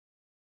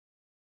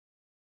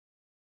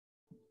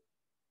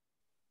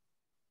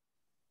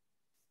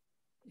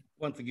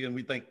Once again,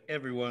 we thank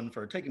everyone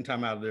for taking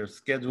time out of their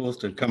schedules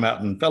to come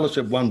out and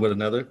fellowship one with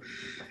another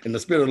in the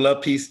spirit of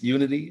love, peace,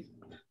 unity,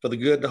 for the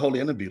good, the holy,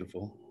 and the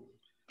beautiful.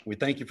 We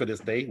thank you for this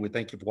day. We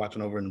thank you for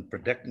watching over and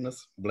protecting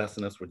us,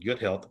 blessing us with good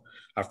health,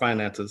 our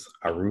finances,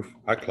 our roof,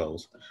 our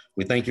clothes.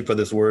 We thank you for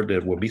this word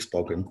that will be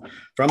spoken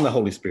from the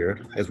Holy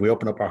Spirit as we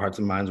open up our hearts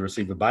and minds and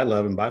receive it by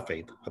love and by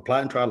faith, apply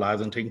it into our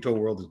lives and take it to a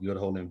world that's good,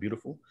 holy, and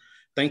beautiful.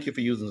 Thank you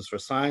for using us for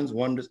signs,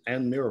 wonders,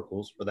 and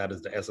miracles, for that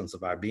is the essence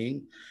of our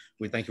being.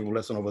 We thank you for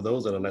blessing over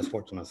those that are less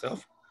fortunate than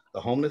ourselves, the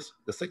homeless,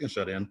 the sick and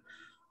shut in.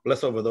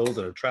 Bless over those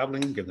that are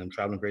traveling, give them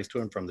traveling grace to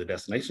and from their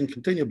destination.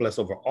 Continue to bless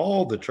over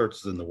all the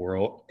churches in the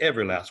world,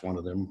 every last one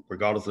of them,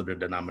 regardless of their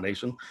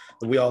denomination.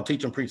 That we all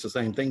teach and preach the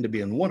same thing, to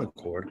be in one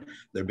accord.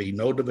 There be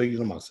no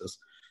division amongst us.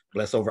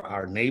 Bless over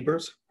our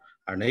neighbors,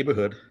 our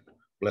neighborhood.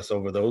 Bless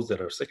over those that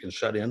are sick and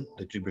shut in,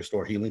 that you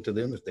restore healing to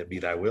them, if there be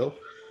thy will.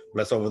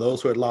 Bless over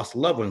those who had lost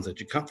loved ones, that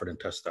you comfort and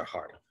touch their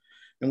heart.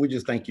 And we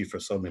just thank you for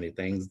so many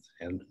things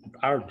and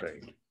our day.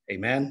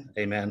 Amen,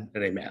 amen,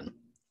 and amen.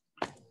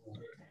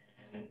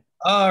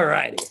 All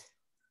righty,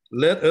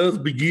 let us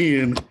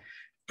begin.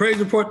 Praise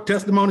report,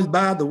 testimonies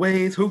by the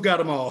ways. Who got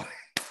them all?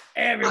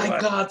 Everyone. I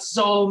got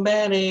so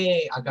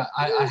many.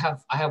 I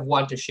have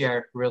one to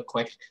share real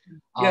quick.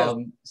 Yes.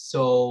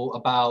 So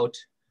about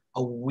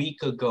a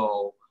week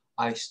ago,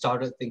 I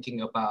started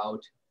thinking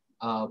about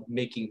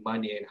making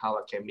money and how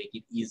I can make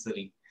it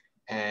easily,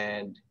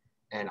 and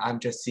I'm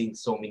just seeing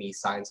so many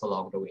signs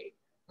along the way.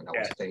 When I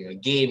was playing a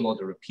game, all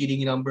the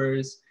repeating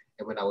numbers,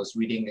 and when I was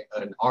reading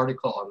an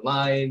article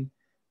online.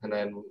 And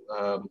then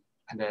at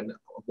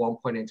one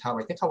point in time,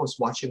 I think I was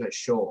watching a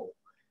show.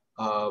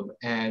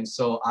 And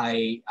so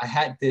I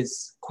had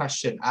this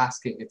question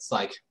asking, it's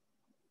like,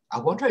 I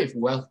wonder if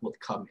wealth would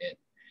come in.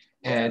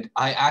 And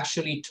I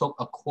actually took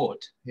a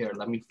quote. Here,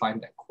 let me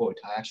find that quote.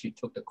 I actually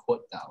took the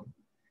quote down.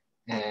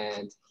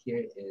 And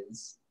here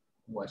is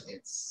what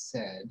it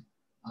said.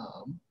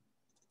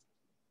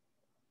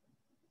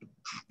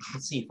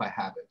 Let's see if I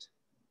have it.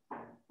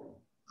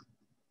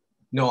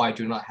 No, I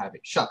do not have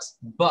it. Shucks.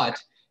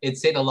 But it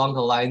said along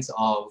the lines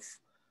of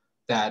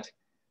that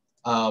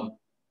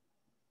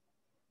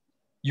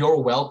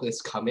your wealth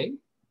is coming,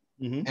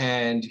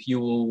 and you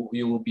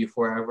will be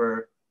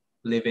forever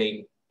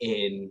living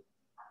in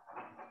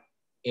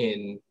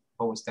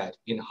what was that?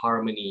 In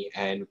harmony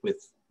and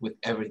with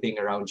everything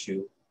around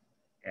you.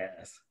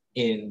 Yes.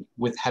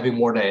 With having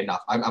more than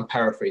enough. I'm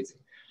paraphrasing.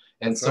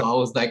 And so I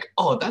was like,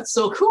 oh, that's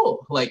so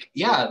cool. Like,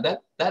 yeah,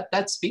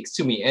 that speaks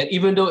to me. And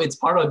even though it's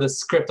part of the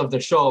script of the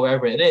show,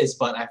 wherever it is,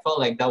 but I felt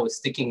like that was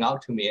sticking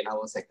out to me. And I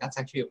was like, that's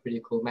actually a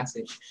pretty cool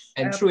message.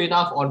 And true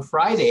enough, on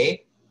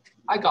Friday,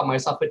 I got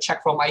myself a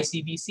check from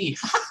ICBC.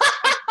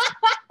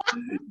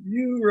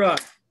 You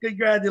rock.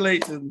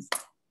 Congratulations.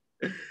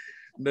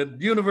 The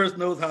universe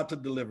knows how to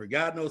deliver.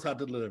 God knows how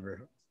to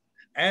deliver.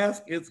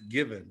 Ask, it's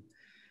given.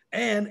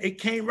 And it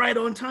came right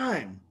on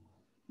time.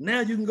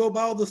 Now you can go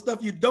buy all the stuff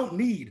you don't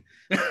need.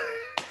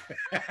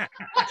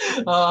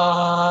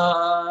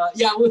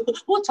 Yeah,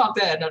 we'll talk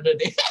that another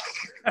day.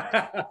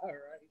 All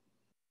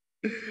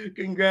right.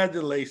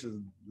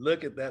 Congratulations.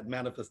 Look at that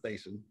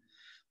manifestation.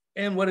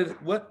 And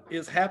what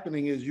is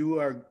happening is you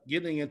are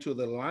getting into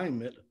the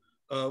alignment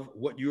of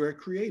what you are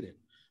created.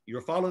 You're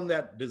following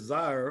that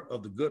desire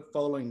of the good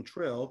following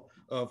trail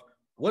of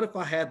what if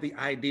I had the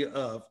idea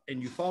of,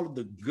 and you follow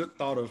the good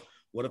thought of,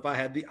 what if I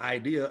had the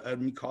idea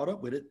and you caught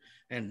up with it?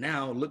 And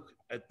now look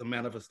at the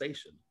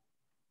manifestation.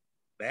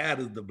 That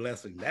is the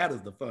blessing. That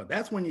is the fun.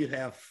 That's when you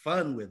have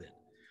fun with it.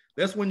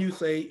 That's when you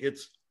say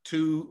it's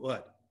too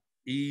what?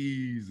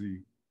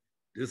 Easy.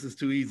 This is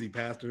too easy,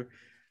 Pastor.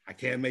 I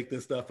can't make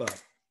this stuff up.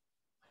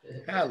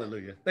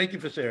 Hallelujah. Thank you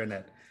for sharing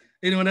that.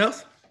 Anyone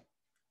else?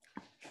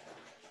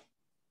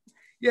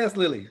 Yes,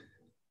 Lily.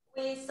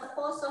 We're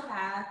supposed to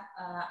have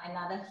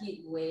another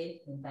heat wave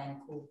in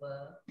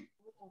Vancouver.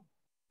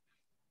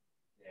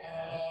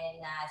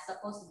 And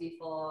supposed to be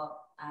for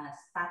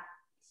start.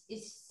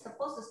 It's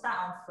supposed to start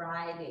on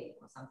Friday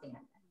or something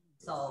like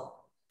that. So,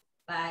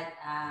 but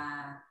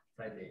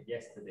Friday,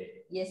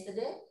 yesterday.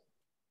 Yesterday?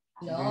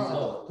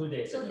 No, 2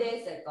 days. 2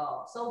 days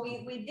ago. So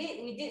we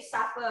did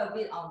suffer a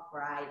bit on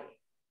Friday.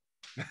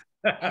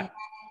 And then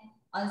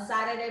on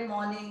Saturday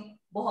morning,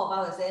 both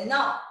of us said,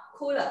 no,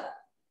 cooler,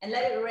 and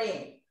let it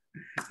rain.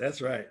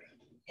 That's right.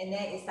 And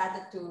then it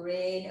started to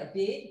rain a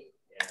bit.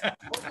 Yeah.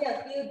 Only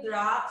a few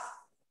drops.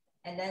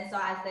 And then so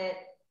I said,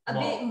 a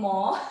bit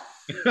more.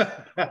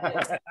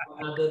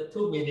 Another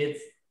 2 minutes,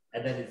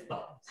 and then it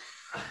stops.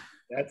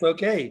 That's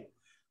okay.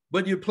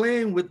 But you're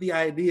playing with the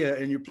idea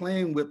and you're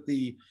playing with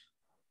the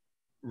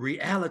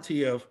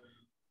reality of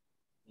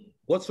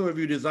whatsoever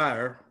you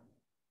desire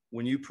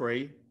when you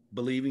pray,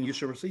 believing you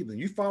shall receive them.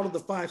 You follow the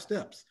 5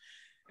 steps.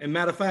 And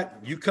matter of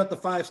fact, you cut the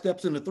 5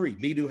 steps into 3.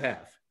 Be, do,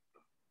 have.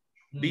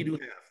 Be, do,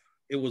 have.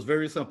 It was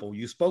very simple.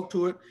 You spoke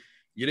to it.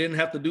 You didn't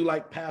have to do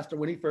like Pastor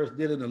when he first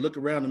did it and look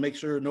around and make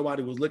sure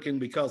nobody was looking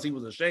because he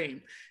was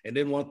ashamed and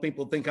didn't want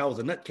people to think I was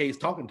a nutcase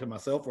talking to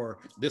myself or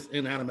this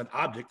inanimate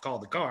object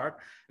called the car.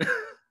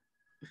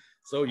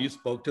 So you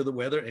spoke to the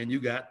weather and you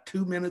got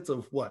 2 minutes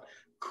of what?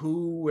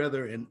 Cool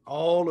weather, and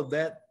all of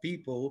that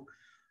people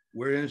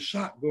were in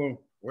shock going,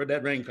 where'd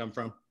that rain come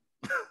from?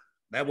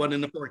 That wasn't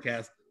in the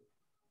forecast.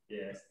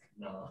 Yes,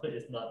 no,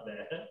 it's not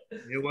there.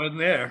 It wasn't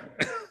there.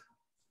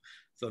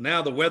 So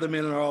now the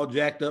weathermen are all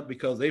jacked up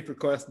because they've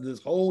requested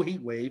this whole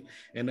heat wave,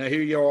 and now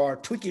here you are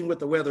tweaking with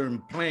the weather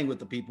and playing with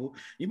the people.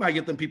 You might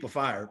get them people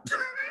fired.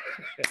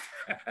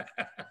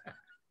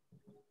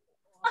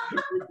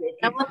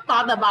 Never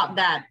thought about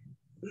that.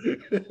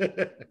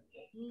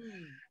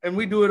 And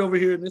we do it over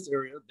here in this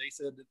area. They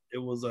said that it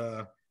was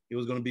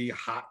going to be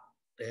hot,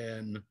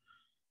 and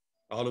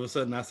all of a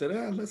sudden I said,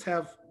 let's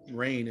have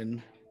rain,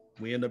 and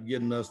we end up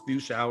getting a few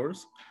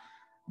showers.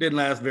 Didn't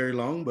last very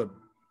long, but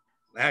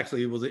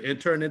actually it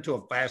turned into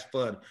a flash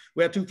flood.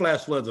 We had 2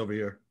 flash floods over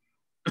here.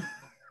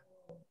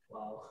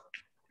 Wow.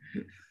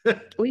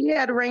 We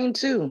had rain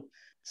too.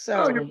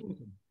 So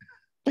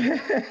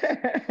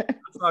I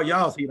saw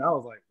y'all's heat. I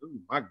was like, oh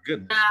my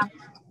goodness.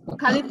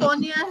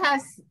 California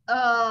has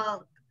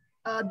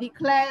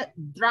declared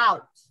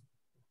drought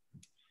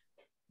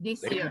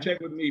this They year. didn't check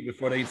with me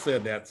before they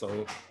said that,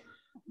 so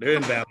they're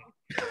invalid.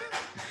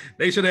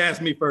 They should have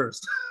asked me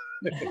first.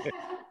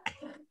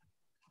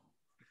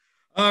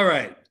 All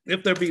right.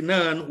 If there be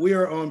none, we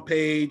are on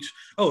page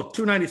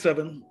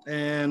 297,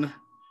 and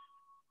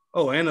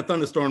a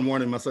thunderstorm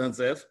warning, my son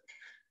says.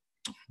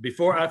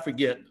 Before I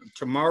forget,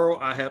 tomorrow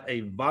I have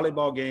a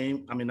volleyball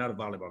game. I mean, not a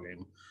volleyball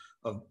game,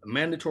 a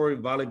mandatory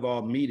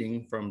volleyball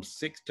meeting from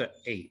 6 to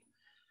 8.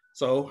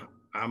 So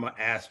I'm gonna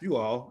ask you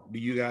all, do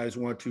you guys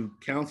want to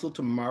cancel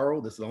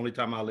tomorrow? This is the only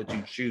time I'll let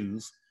you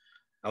choose.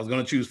 I was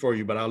gonna choose for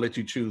you, but I'll let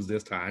you choose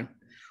this time.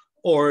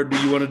 Or do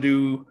you wanna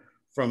do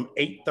from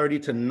 8:30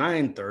 to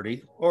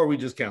 9:30, or we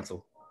just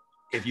cancel?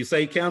 If you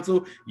say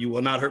cancel, you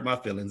will not hurt my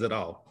feelings at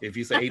all. If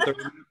you say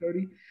 8:30 to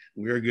 9:30,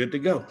 we're good to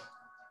go.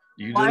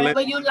 You just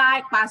Whatever you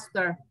like,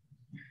 Pastor.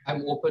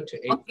 I'm open to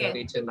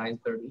 8:30 to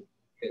 9:30.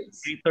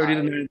 8:30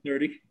 to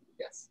 9:30.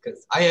 Yes,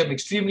 because I am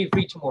extremely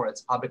free tomorrow.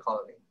 It's public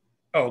holiday.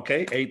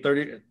 Okay,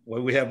 8:30.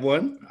 Well, we have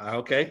one.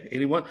 Okay,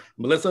 anyone?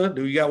 Melissa,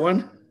 do you got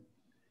one?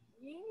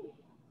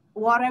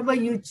 Whatever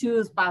you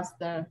choose,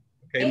 Pastor.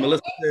 Okay,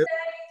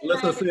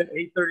 Melissa said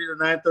 8:30 to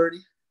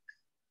 9:30.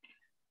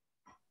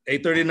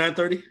 8:30 to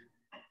 9:30?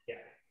 Yeah.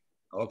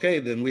 Okay,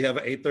 then we have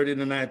an 8:30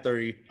 to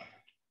 9:30.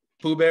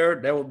 Pooh Bear,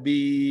 that would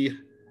be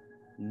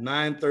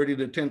 9:30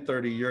 to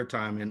 10:30 your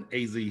time in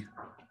AZ.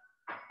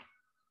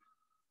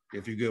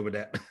 If you're good with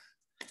that.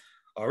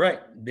 All right,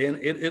 then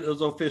it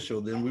is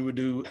official. Then we would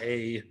do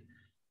a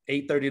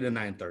 8:30 to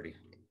 9:30.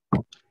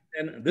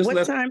 And this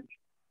what time?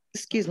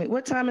 Excuse me.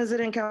 What time is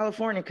it in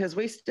California? Because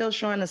we're still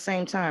showing the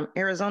same time.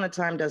 Arizona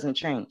time doesn't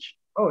change.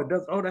 Oh, it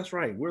does. Oh, that's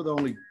right. We're the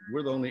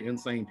only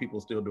insane people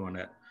still doing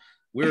that.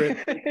 We're at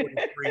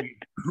 10:43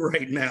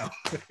 right now.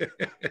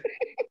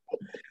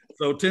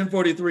 So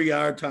 10:43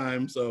 our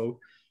time. So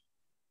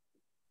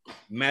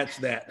match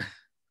that.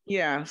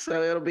 Yeah.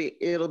 So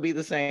it'll be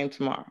the same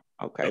tomorrow.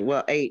 Okay.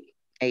 Well,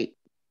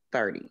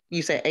 8:30.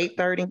 You say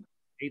 8:30?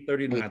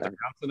 8:30 to 9:30.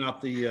 I'll send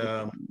out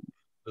the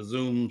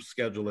Zoom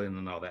scheduling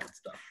and all that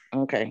stuff.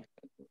 Okay.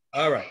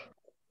 All right.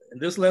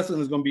 And this lesson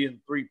is going to be in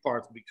 3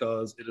 parts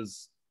because it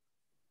is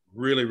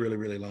really, really,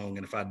 really long.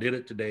 And if I did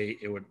it today,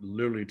 it would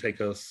literally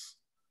take us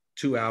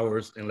 2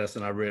 hours unless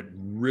I read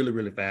really,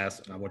 really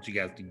fast. And I want you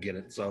guys to get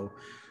it. So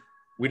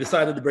we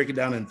decided to break it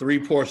down in 3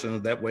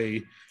 portions. That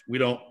way we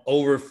don't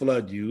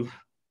overflood you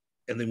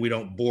and then we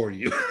don't bore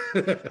you.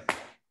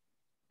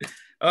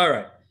 All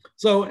right.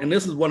 So, and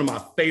this is one of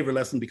my favorite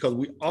lessons because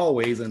we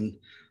always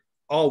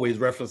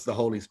reference the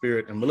Holy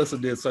Spirit. And Melissa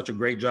did such a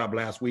great job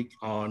last week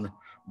on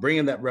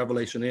bringing that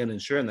revelation in and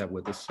sharing that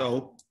with us.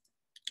 So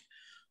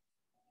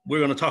we're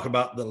going to talk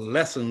about the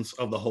lessons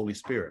of the Holy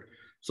Spirit.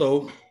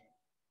 So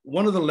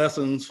one of the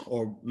lessons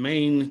or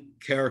main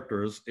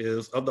characters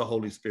of the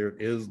Holy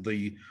Spirit is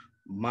the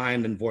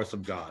mind and voice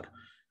of God.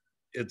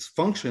 Its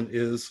function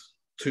is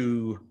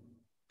to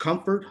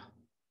comfort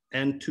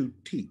and to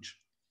teach.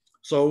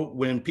 So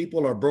when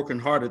people are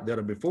brokenhearted that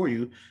are before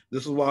you,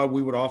 this is why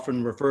we would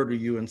often refer to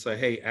you and say,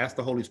 hey, ask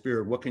the Holy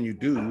Spirit, what can you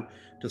do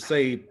to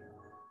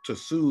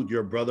soothe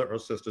your brother or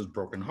sister's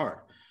broken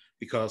heart?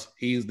 Because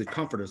he's the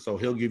comforter. So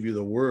he'll give you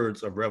the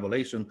words of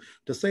revelation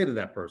to say to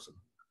that person.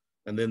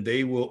 And then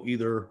they will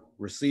either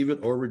receive it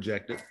or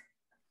reject it.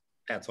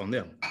 That's on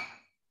them.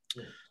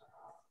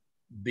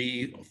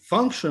 The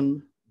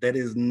function that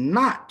is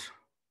not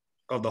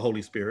of the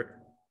Holy Spirit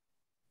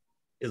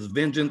is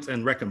vengeance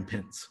and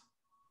recompense.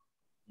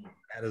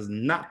 That is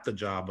not the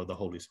job of the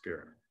Holy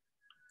Spirit.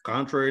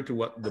 Contrary to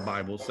what the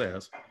Bible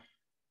says,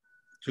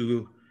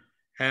 to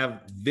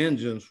have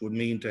vengeance would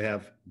mean to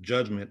have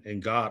judgment,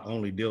 and God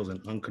only deals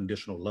in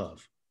unconditional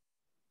love.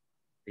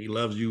 He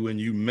loves you when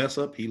you mess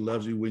up. He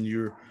loves you when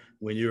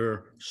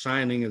you're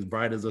shining as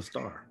bright as a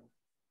star.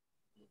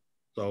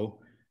 So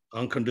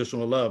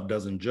unconditional love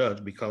doesn't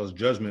judge, because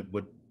judgment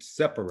would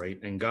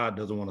separate, and God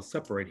doesn't want to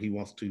separate. He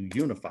wants to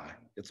unify.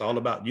 It's all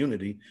about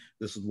unity.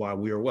 This is why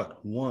we are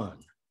what? One.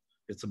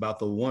 It's about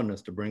the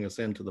oneness to bring us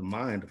into the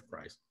mind of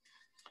Christ.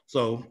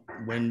 So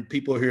when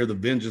people hear the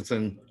vengeance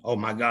and, oh,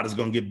 my God is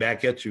going to get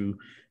back at you,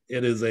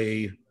 it is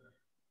a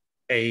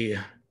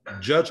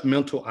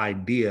judgmental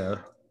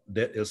idea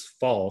that is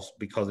false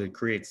because it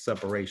creates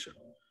separation.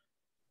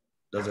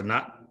 Does it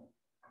not?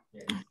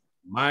 Yes.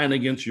 Mine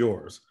against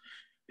yours.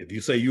 If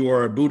you say you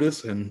are a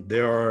Buddhist and they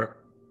are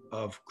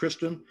of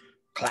Christian,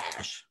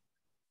 clash.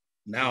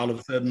 Now all of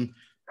a sudden,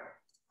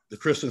 the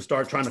Christians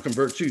start trying to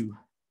convert you.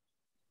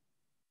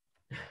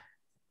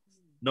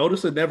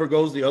 Notice it never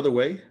goes the other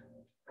way.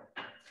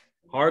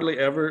 Hardly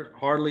ever,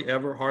 hardly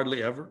ever,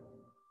 hardly ever.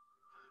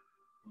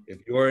 If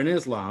you're in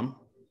Islam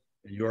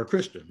and you're a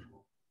Christian,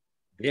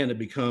 then it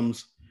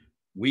becomes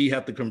we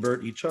have to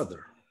convert each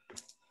other.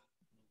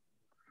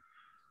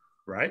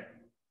 Right?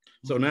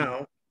 So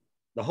now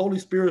the Holy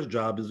Spirit's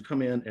job is to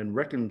come in and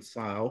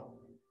reconcile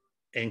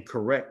and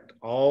correct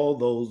all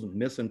those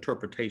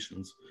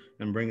misinterpretations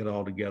and bring it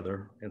all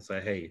together and say,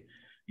 hey,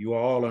 you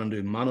are all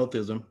under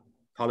monotheism,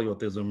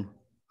 polytheism,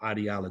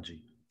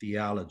 ideology,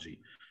 theology,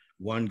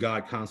 one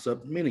God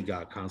concept, many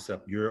God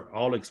concept. You're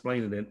all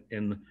explaining it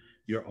in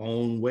your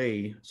own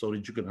way so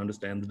that you can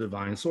understand the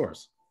divine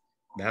source.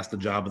 That's the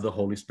job of the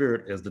Holy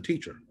Spirit as the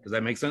teacher. Does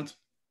that make sense?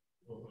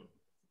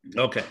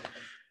 Okay.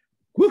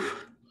 Whew.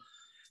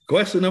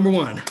 Question number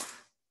 1.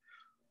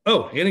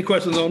 Oh, any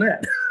questions on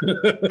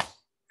that?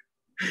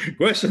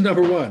 Question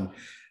number 1.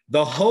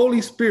 The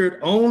Holy Spirit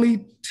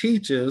only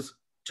teaches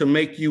to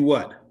make you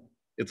what?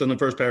 It's in the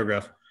first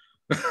paragraph.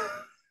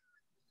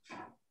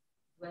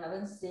 We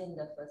haven't seen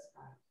the first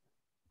part.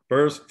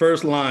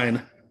 First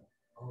line.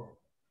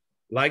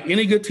 Like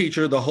any good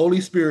teacher, the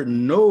Holy Spirit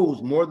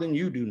knows more than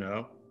you do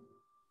now,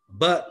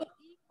 but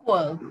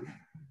Equal.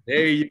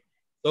 there you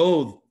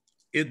go. So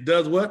it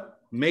does what?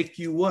 Make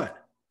you what?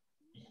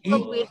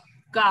 Equal with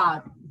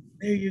God.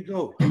 There you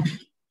go.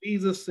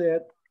 Jesus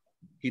said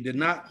he did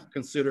not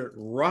consider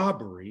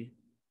robbery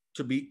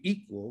to be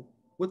equal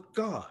with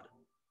God.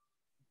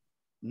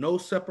 No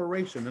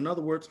separation. In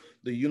other words,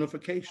 the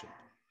unification.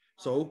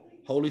 So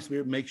Holy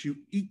Spirit makes you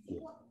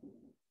equal.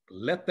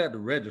 Let that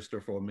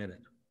register for a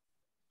minute.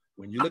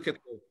 When you look at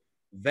the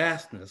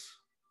vastness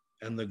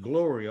and the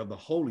glory of the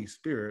Holy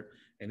Spirit,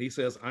 and he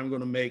says, I'm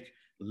going to make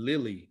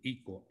Lily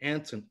equal,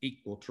 Anton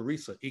equal,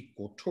 Teresa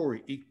equal,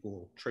 Tori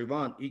equal,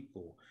 Trayvon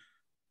equal,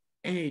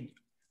 and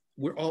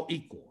we're all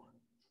equal.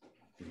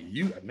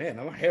 Man,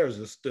 my hair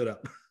just stood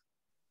up.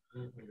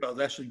 Because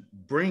that should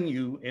bring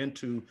you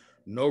into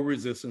no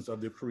resistance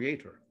of the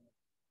Creator.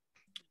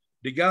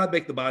 Did God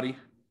make the body?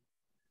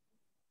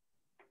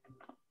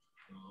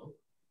 No.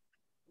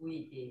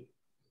 We did.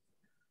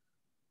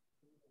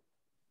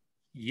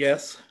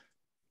 Yes.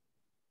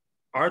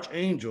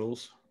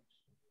 Archangels,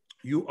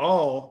 you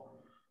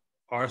all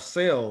are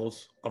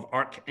cells of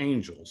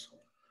archangels.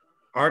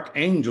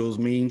 Archangels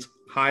means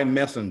high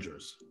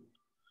messengers.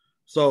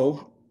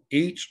 So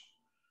each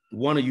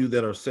one of you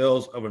that are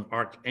cells of an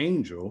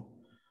archangel,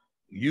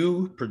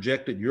 you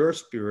projected your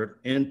spirit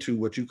into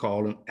what you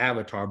call an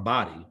avatar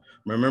body.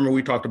 Remember,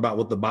 we talked about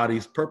what the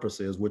body's purpose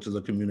is, which is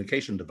a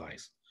communication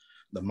device.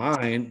 The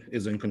mind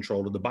is in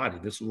control of the body.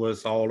 This is what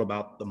it's all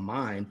about, the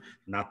mind,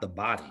 not the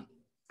body.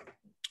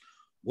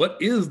 What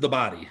is the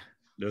body?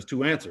 There's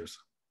 2 answers.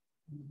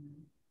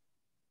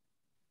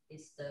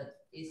 It's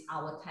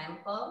our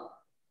temple.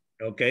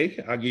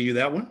 Okay, I'll give you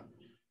that one.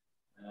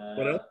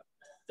 What else?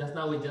 Just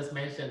now we just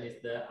mentioned is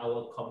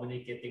our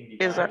communicating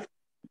Is device.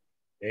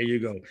 There you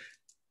go.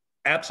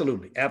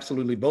 Absolutely,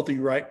 absolutely. Both of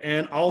you right.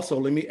 And also,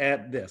 let me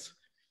add this.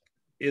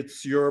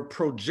 It's your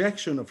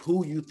projection of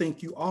who you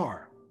think you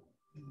are.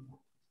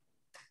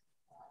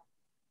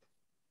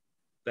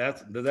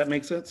 Does that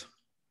make sense?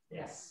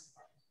 Yes.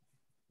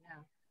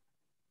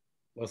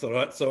 Well,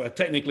 so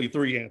technically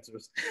 3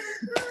 answers.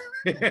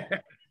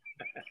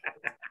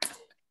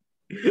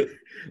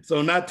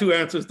 So not 2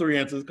 answers, 3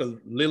 answers, because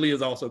Lily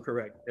is also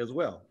correct as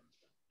well.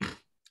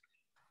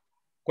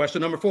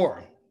 Question number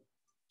 4.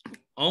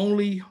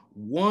 Only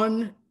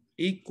one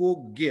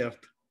equal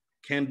gift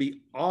can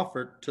be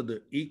offered to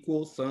the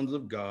equal sons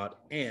of God,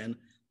 and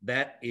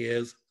that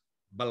is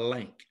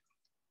blank.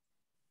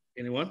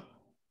 Anyone?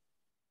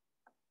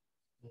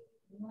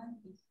 One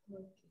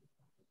equal.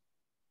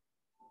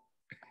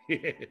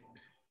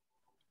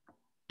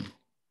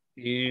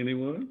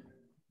 Anyone?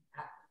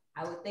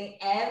 I would think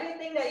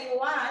everything that you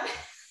want.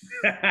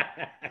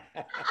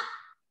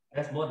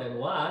 That's more than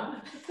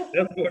one.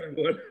 That's more than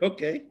one.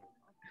 Okay.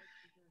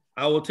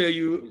 I will tell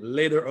you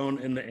later on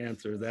in the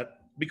answer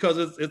that because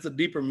it's a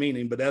deeper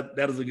meaning, but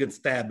that is a good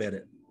stab at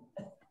it.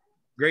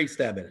 Great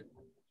stab at it.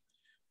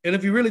 And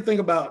if you really think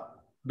about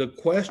the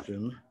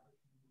question,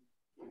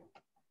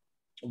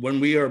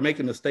 when we are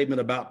making a statement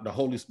about the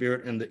Holy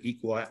Spirit and the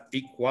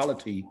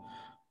equality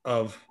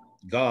of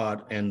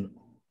God and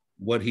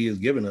what he has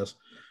given us,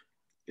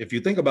 if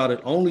you think about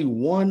it, only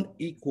one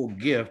equal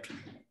gift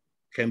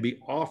can be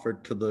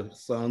offered to the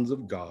sons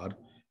of God,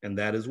 and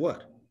that is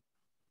what?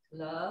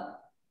 Love.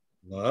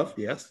 Love,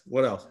 yes.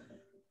 What else?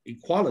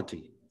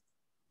 Equality.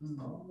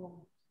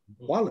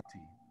 Equality.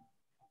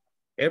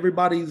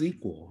 Everybody's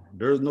equal.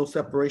 There's no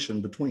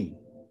separation between.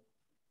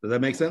 Does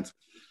that make sense?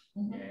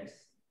 Yes.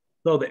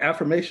 So the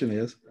affirmation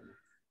is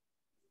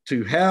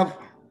to have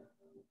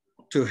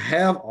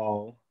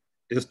all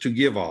is to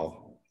give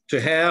all. To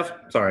have,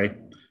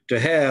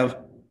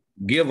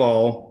 give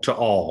all to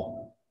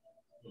all.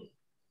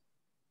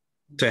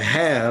 To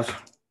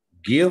have,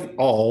 give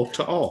all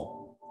to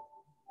all.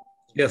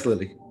 Yes,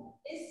 Lily.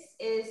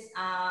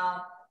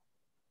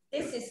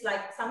 This is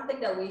like something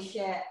that we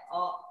share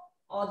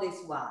all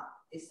this while.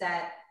 Is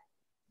that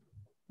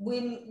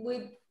we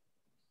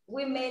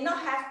may not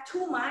have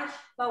too much,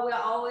 but we're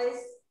always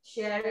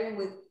sharing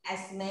with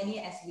as many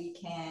as we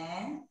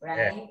can,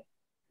 right? Yeah.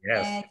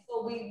 Yes. And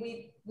so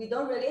we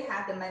don't really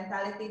have the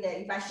mentality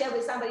that if I share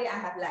with somebody, I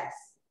have less.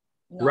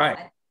 No, right.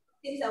 It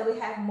seems that we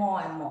have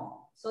more and more.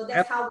 So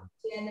that's how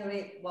we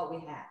generate what we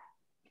have.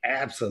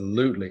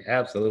 Absolutely,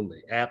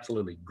 absolutely,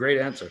 absolutely. Great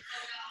answer.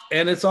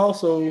 And it's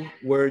also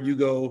where you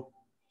go,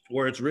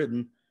 where it's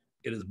written,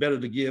 it is better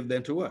to give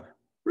than to what?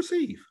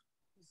 Receive.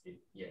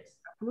 Yes.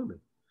 Absolutely.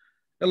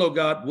 Hello,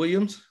 God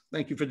Williams.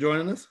 Thank you for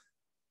joining us.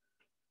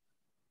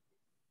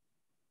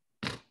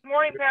 Good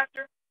morning,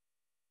 Pastor.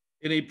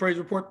 Any praise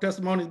report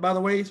testimonies, by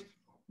the way?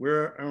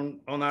 We're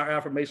on our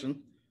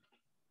affirmation.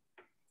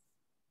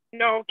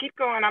 No, keep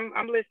going.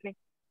 I'm listening.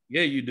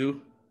 Yeah, you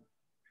do.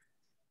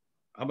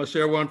 I'm going to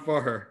share one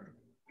for her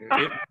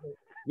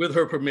with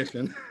her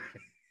permission.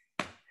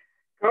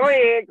 Go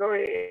ahead.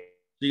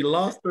 She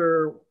lost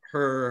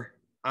her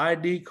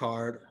ID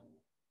card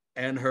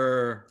and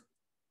her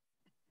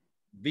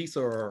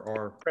Visa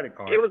or credit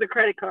card. It was a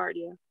credit card,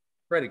 yeah.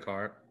 Credit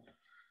card.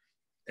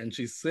 And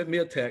she sent me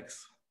a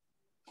text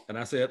and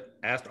I said,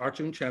 ask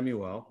Archie and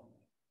Chamuel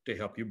to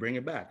help you bring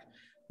it back.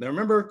 Now,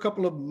 remember a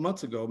couple of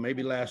months ago,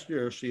 maybe last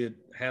year, she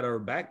had her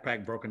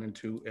backpack broken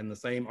into and the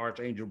same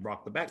archangel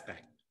brought the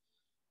backpack.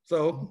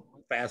 So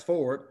fast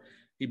forward,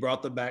 he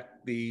brought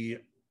the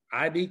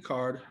ID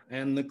card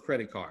and the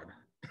credit card.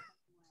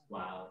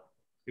 Wow.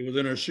 It was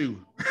in her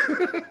shoe.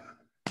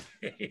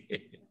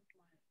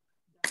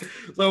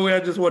 So I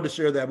just wanted to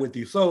share that with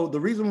you. So the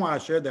reason why I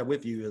shared that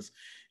with you is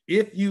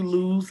if you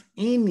lose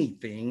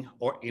anything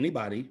or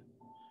anybody,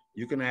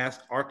 you can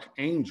ask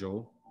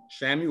Archangel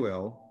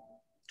Chamuel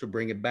to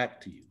bring it back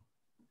to you.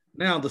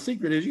 Now, the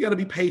secret is you got to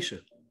be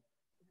patient.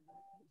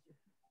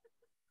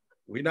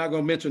 We're not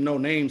going to mention no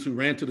names who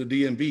ran to the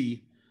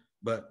DMV,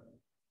 but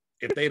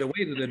if they'd have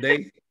waited a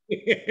day,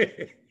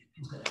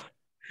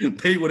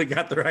 they would have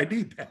got their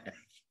ID back.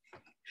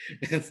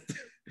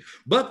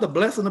 But the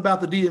blessing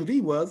about the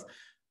DMV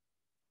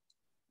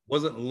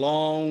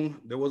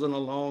there wasn't a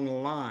long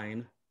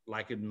line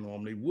like it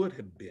normally would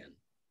have been.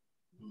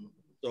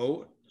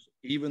 So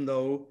even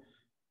though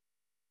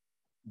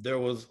there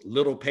was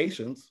little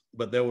patience,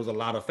 but there was a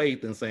lot of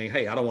faith in saying,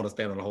 hey, I don't want to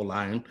stand in the whole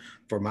line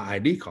for my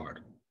ID card.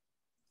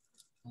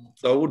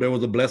 So there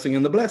was a blessing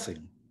in the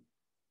blessing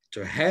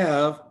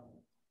to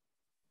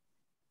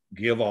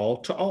give all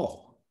to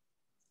all.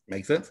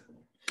 Make sense?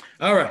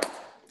 All right.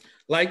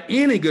 Like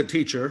any good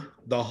teacher,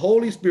 the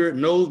Holy Spirit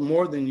knows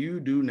more than you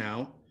do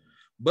now,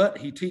 but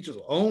he teaches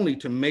only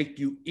to make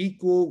you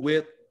equal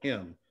with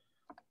him.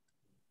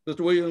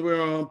 Mr. Williams,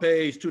 we're on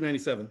page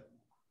 297.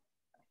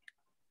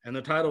 And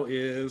the title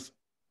is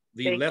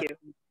The Lesson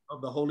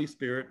of the Holy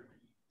Spirit,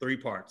 3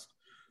 parts.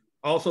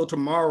 Also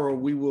tomorrow,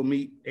 we will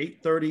meet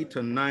 8:30 to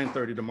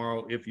 9:30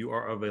 tomorrow if you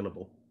are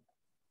available.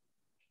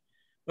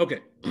 Okay,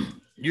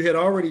 you had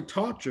already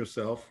taught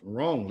yourself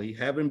wrongly,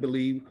 having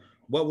believed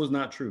what was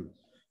not true.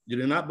 You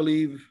did not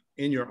believe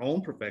in your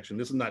own perfection.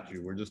 This is not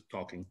you, we're just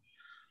talking.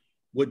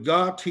 Would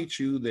God teach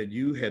you that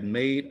you had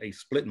made a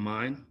split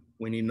mind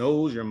when he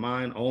knows your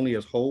mind only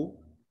as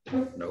whole?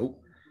 No.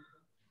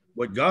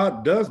 What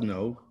God does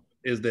know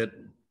is that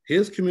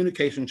his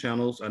communication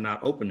channels are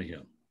not open to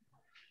him,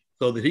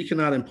 so that he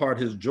cannot impart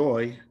his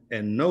joy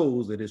and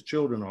knows that his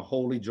children are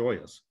wholly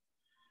joyous.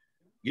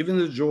 Giving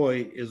the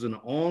joy is an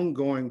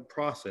ongoing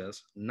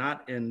process,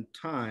 not in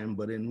time,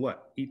 but in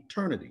what?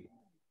 Eternity.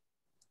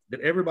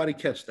 Did everybody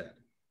catch that?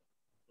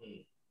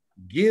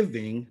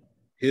 Giving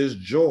his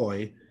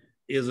joy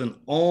is an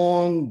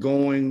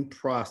ongoing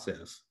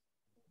process,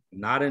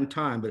 not in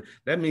time, but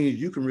that means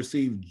you can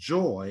receive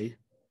joy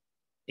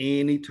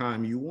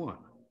anytime you want.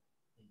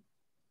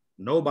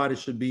 Nobody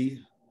should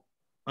be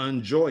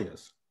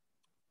unjoyous.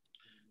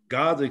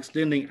 God's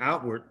extending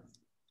outward,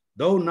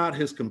 though not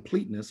his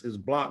completeness, is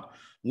blocked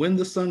when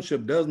the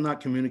sonship does not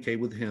communicate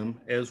with him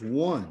as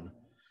one.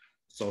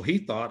 So he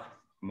thought,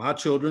 my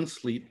children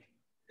sleep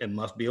and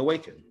must be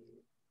awakened.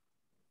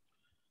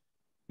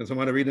 Can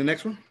somebody read the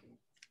next one?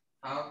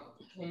 How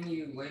can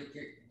you wake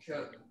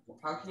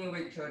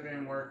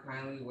children more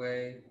kindly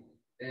way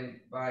than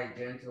by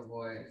gentle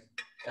voice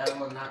that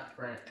will not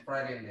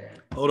frighten them?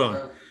 Hold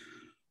on.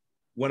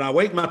 When I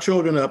wake my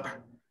children up,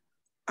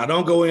 I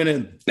don't go in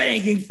and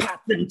banging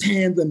pots and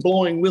pans and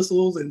blowing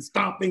whistles and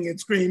stomping and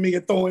screaming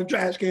and throwing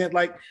trash cans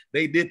like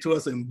they did to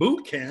us in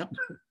boot camp.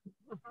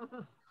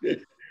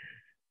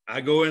 I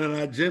go in and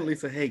I gently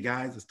say, hey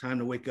guys, it's time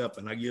to wake up.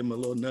 And I give them a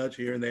little nudge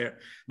here and there.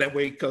 That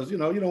way, because you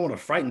don't want to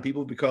frighten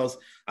people, because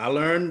I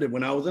learned that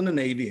when I was in the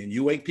Navy and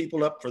you wake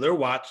people up for their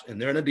watch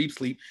and they're in a deep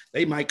sleep,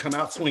 they might come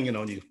out swinging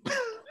on you.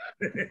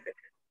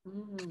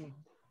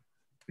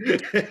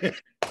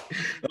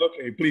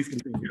 Okay, please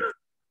continue.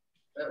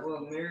 That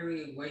will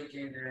merely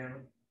waken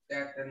them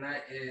that the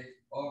night is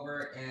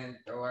over and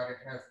the light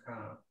has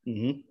come.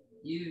 Mm-hmm.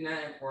 You do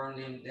not inform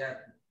them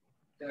that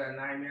the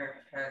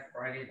nightmare has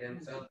frightened them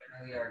so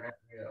thoroughly are not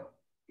real.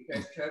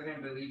 Because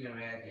children believe in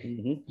magic.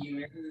 Mm-hmm. You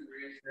merely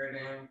reassure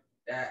them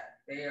that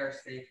they are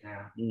safe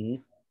now.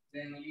 Mm-hmm.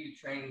 Then you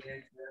train them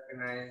to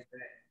recognize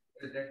that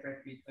the difference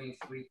between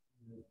sleep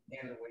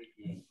and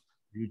waking.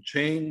 You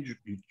change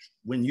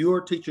when you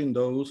are teaching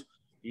those,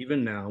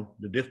 even now,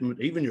 the difference,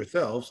 even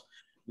yourselves,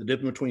 the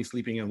difference between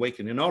sleeping and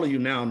waking. And all of you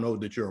now know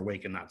that you're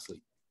awake and not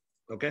sleep.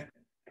 Okay?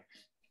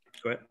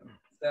 Go ahead.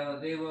 So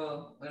they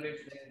will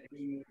understand that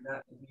you need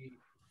not to be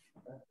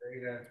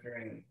afraid of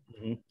dreams.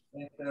 Mm-hmm.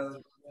 And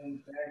so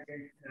when that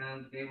day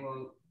comes, they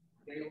will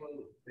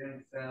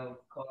themselves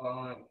call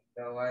on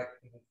the light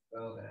to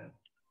dispel them.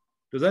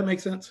 Does that make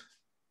sense?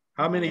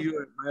 How many of you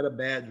have had a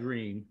bad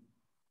dream?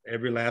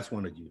 Every last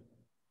one of you.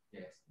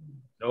 Yes.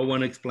 No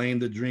one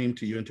explained the dream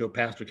to you until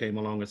pastor came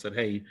along and said,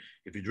 hey,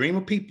 if you dream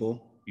of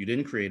people, you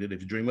didn't create it.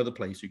 If you dream of the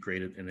place, you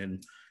created it. And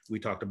then we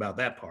talked about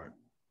that part.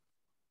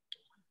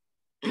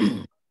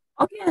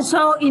 Okay,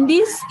 so in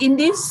this in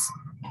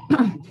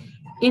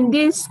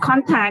this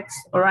context,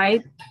 all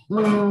right,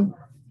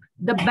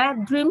 the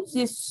bad dreams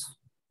is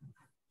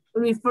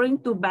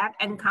referring to bad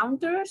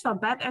encounters or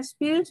bad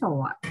experience or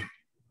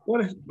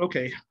what?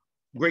 Okay,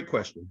 great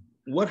question.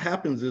 What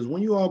happens is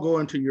when you all go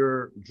into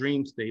your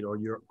dream state or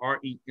your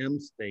REM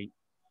state,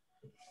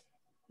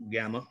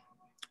 gamma,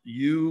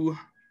 your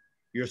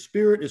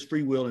spirit is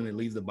free will and it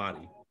leaves the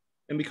body.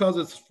 And because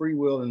it's free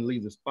will and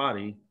leaves this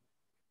body,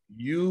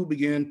 you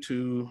begin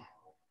to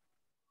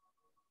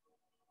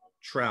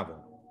travel.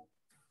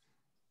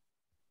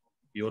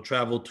 You'll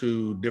travel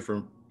to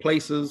different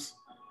places.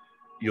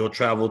 You'll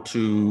travel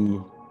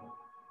to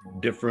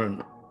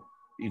different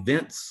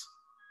events.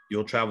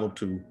 You'll travel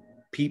to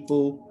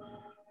people.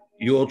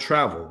 You'll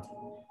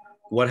travel.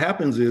 What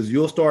happens is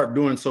you'll start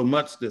doing so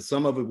much that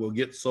some of it will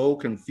get so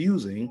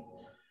confusing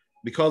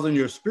because in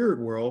your spirit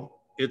world,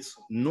 it's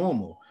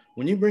normal.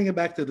 When you bring it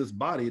back to this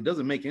body, it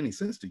doesn't make any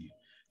sense to you.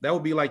 That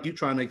would be like you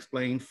trying to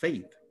explain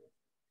faith.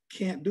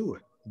 Can't do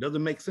it.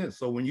 Doesn't make sense.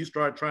 So when you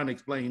start trying to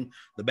explain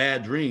the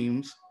bad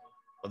dreams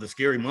or the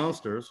scary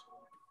monsters,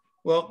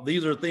 well,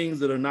 these are things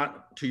that are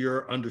not to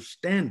your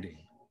understanding.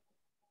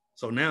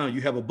 So now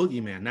you have a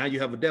boogeyman. Now you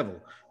have a devil.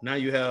 Now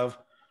you have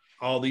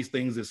all these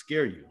things that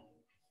scare you.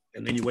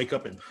 And then you wake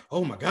up and,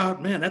 oh my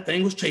God, man, that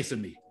thing was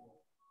chasing me.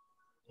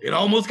 It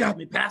almost got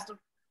me, Pastor.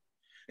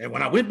 And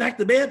when I went back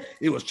to bed,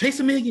 it was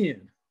chasing me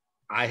again.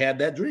 I had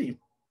that dream.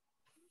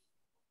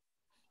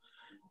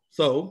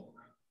 So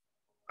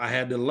I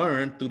had to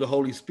learn through the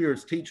Holy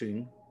Spirit's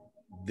teaching,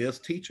 this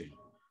teaching.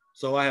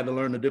 So I had to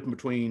learn the difference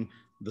between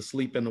the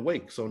sleep and the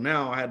wake. So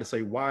now I had to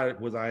say, why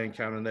was I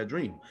encountering that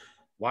dream?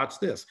 Watch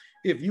this.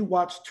 If you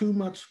watch too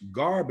much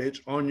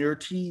garbage on your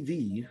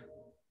TV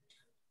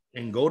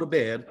and go to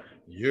bed,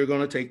 you're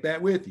going to take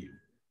that with you.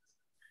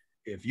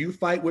 If you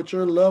fight with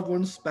your loved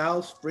ones,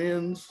 spouse,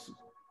 friends,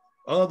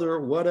 other,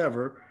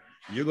 whatever,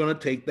 you're going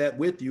to take that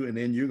with you, and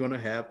then you're going to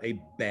have a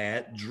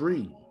bad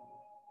dream.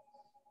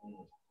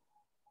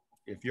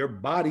 If your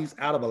body's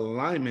out of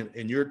alignment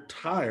and you're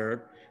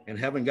tired and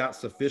haven't got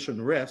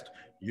sufficient rest,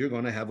 you're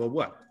going to have a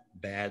what?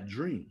 Bad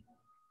dream.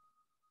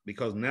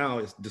 Because now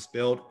it's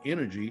dispelled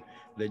energy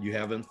that you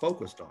haven't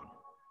focused on.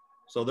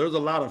 So there's a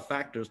lot of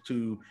factors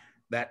to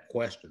that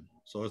question.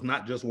 So it's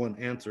not just one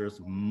answer, it's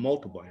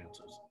multiple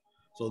answers.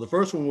 So the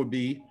first one would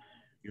be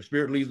your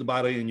spirit leaves the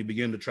body and you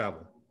begin to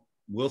travel.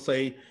 We'll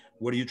say,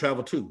 where do you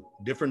travel to?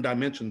 Different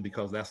dimensions,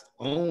 because that's the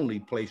only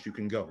place you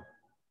can go.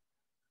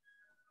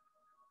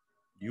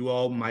 You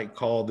all might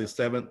call the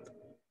seventh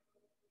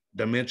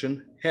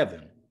dimension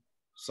heaven.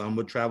 Some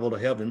would travel to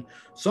heaven.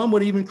 Some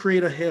would even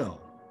create a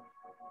hell.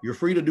 You're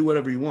free to do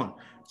whatever you want.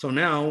 So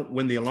now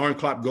when the alarm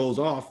clock goes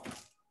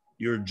off,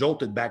 you're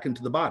jolted back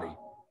into the body.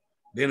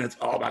 Then it's,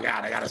 oh my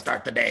God, I got to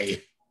start the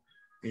day.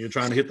 And you're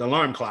trying to hit the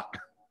alarm clock.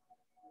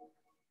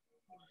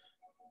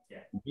 Yeah.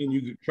 And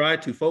you try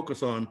to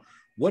focus on,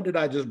 what did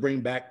I just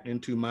bring back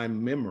into my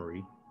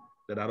memory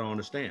that I don't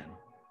understand?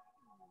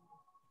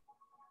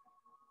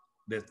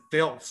 That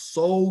felt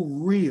so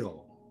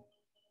real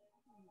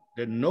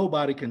that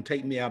nobody can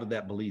take me out of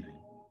that believing.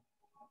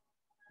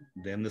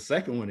 Then the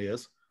second one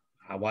is,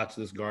 I watch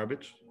this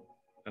garbage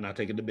and I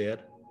take it to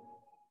bed.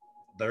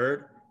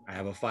 Third, I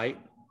have a fight,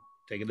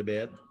 take it to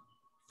bed.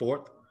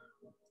 Fourth,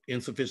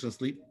 insufficient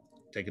sleep,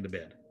 take it to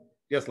bed.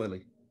 Yes,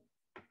 Lily.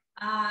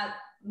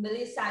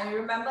 Melissa, I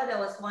remember there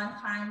was one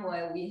time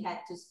where we had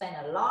to spend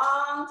a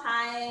long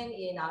time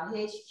in our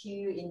HQ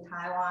in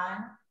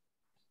Taiwan.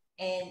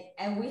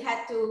 And we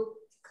had to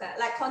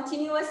like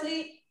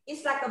continuously,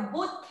 it's like a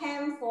boot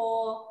camp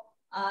for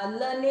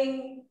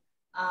learning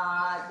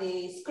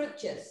the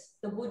scriptures.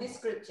 the Buddhist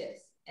scriptures.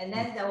 And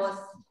then there was,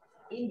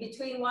 in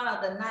between one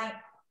of the night,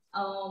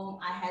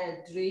 I had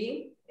a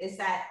dream. Is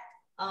that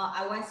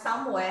I went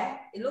somewhere.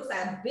 It looks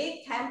like a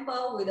big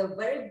temple with a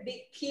very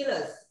big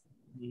pillars.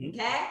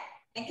 Okay?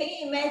 And can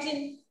you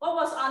imagine what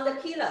was on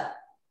the pillar?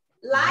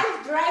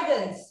 Live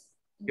dragons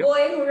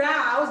going around.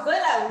 I was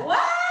going like, what?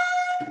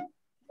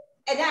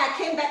 And then I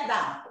came back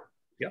down.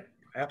 Yep,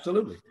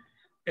 absolutely.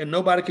 And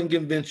nobody can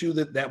convince you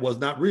that that was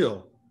not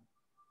real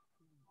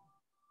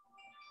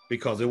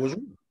because it was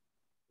real.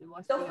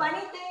 The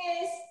funny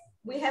thing is,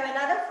 we have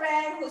another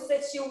friend who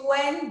said she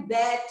went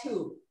there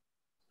too.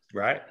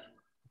 Right?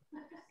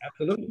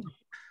 Absolutely.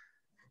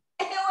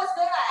 And it was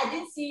going like, I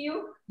didn't see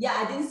you. Yeah,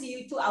 I didn't see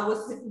you too. I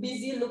was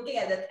busy looking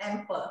at the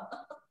temple.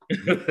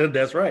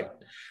 That's right.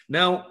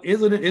 Now,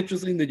 isn't it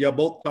interesting that y'all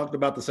both talked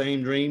about the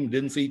same dream,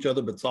 didn't see each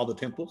other, but saw the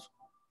temples?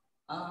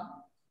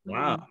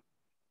 Wow.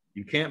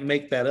 You can't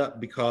make that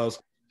up, because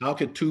how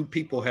could two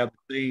people have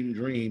the same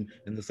dream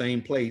in the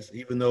same place,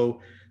 even though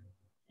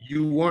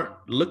you weren't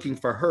looking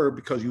for her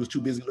because you was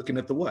too busy looking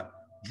at the what?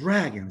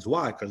 Dragons.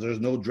 Why? Because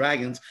there's no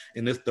dragons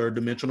in this third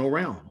dimensional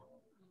realm.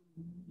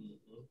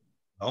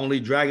 The only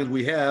dragons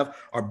we have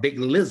are big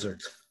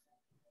lizards.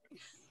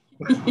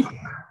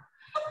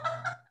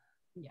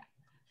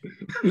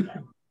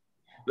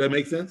 That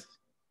make sense?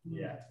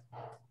 Yeah.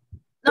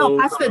 No, So,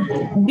 Pastor,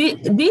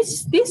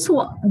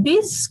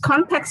 this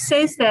context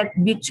says that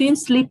between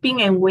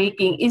sleeping and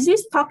waking, is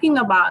this talking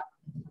about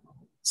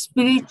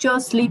spiritual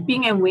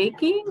sleeping and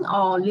waking,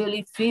 or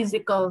really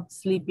physical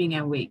sleeping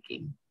and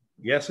waking?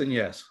 yes and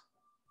yes.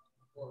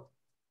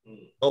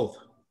 Both.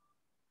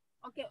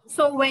 Okay,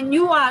 so when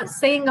you are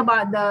saying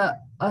about the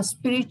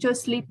spiritual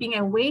sleeping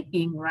and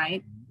waking,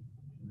 right?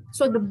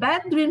 So the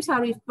bad dreams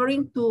are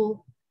referring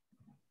to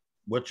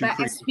What you bad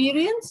create,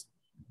 experience?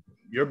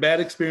 your bad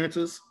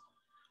experiences,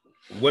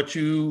 what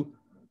you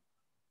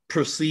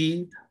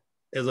perceived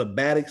as a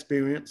bad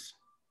experience,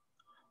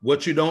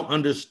 what you don't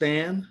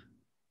understand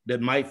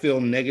that might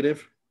feel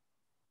negative,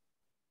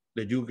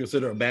 that you would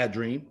consider a bad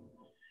dream,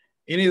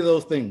 any of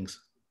those things.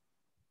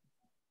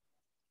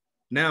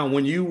 Now,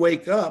 when you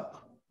wake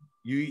up,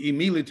 you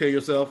immediately tell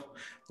yourself,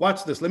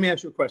 watch this. Let me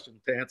ask you a question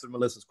to answer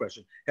Melissa's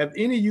question. Have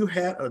any of you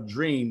had a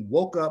dream,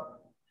 woke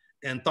up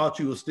and thought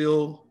you were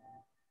still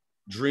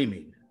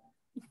dreaming?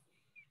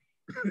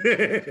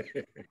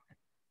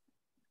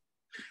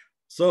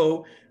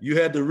 So you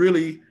had to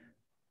really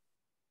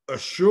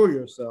assure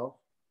yourself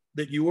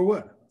that you were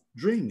what?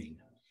 Dreaming.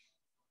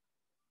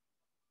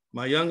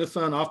 My youngest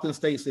son often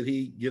states that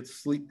he gets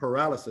sleep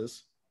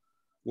paralysis,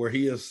 where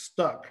he is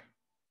stuck.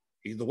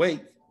 He's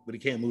awake, but he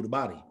can't move the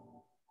body.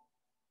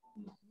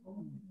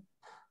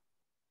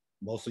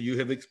 Most of you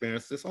have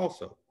experienced this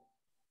also.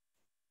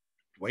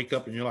 Wake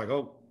up and you're like,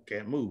 oh,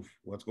 can't move.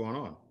 What's going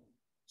on?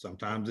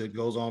 Sometimes it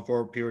goes on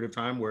for a period of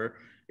time where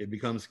it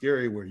becomes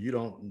scary, where you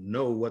don't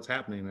know what's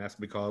happening. And that's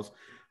because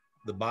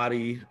the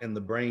body and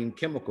the brain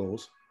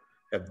chemicals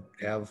have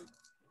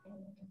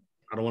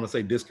I don't want to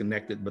say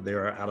disconnected, but they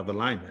are out of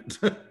alignment.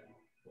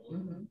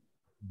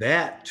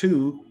 That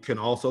too can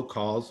also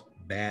cause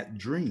bad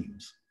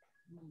dreams.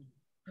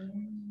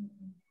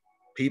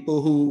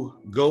 People who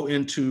go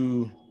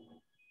into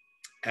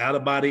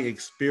out-of-body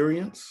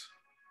experience,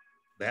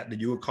 that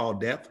you would call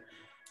death,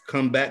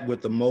 come back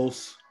with the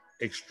most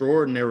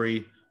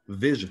extraordinary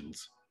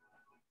visions.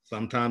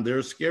 Sometimes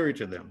they're scary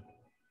to them.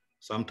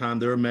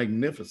 Sometimes they're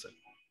magnificent.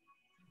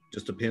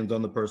 Just depends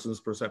on the person's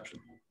perception.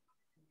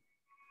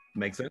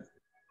 Make sense?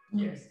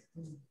 Yes.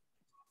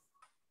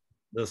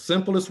 The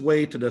simplest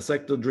way to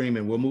dissect a dream,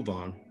 and we'll move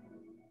on.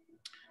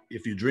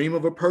 If you dream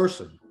of a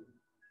person,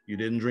 you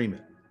didn't dream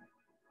it.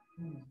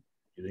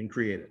 You didn't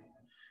create it.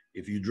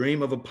 If you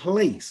dream of a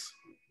place,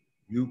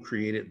 you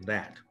created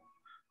that.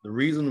 The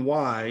reason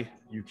why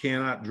you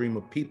cannot dream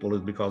of people is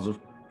because of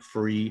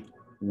free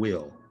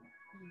will.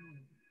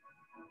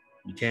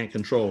 You can't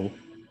control.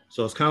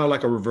 So it's kind of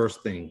like a reverse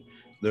thing.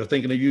 They're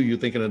thinking of you, you're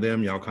thinking of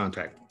them, y'all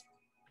contact.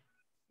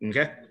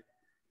 Okay?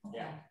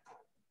 Yeah.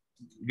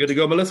 Good to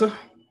go, Melissa?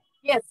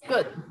 Yes,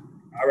 good.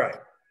 All right.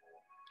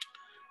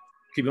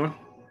 Keep going.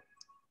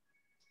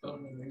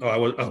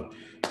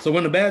 So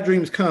when the bad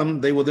dreams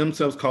come, they will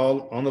themselves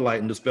call on the light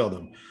and dispel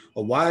them.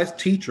 A wise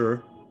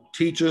teacher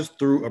teaches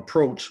through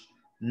approach,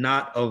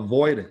 not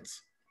avoidance.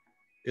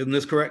 Isn't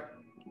this correct,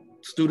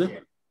 student?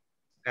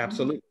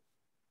 Absolutely.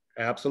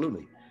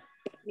 Absolutely.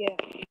 Yeah.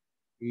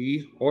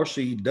 He or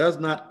she does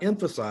not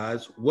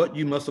emphasize what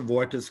you must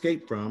avoid to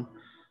escape from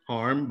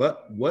harm,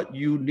 but what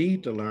you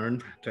need to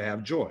learn to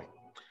have joy.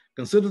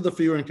 Consider the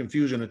fear and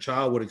confusion a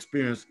child would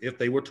experience if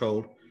they were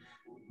told,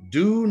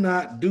 do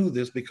not do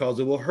this because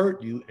it will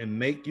hurt you and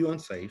make you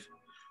unsafe.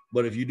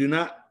 But if you do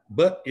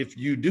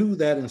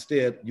that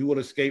instead, you will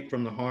escape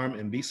from the harm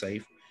and be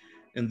safe,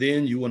 and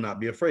then you will not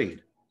be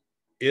afraid.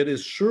 It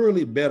is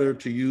surely better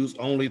to use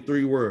only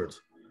 3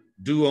 words.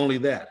 Do only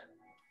that.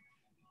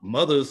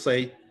 Mothers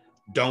say,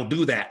 don't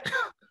do that.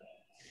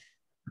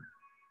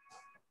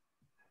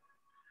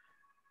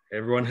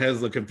 Everyone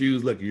has a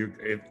confused look.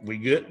 We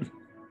good?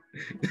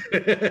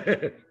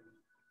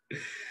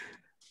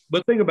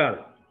 But think about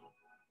it.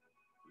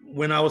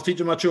 When I was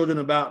teaching my children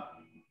about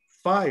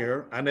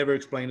fire, I never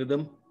explained to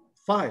them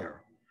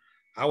fire.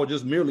 I would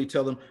just merely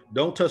tell them,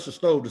 don't touch the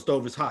stove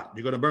is hot.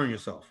 You're going to burn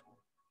yourself.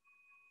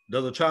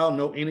 Does a child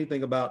know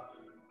anything about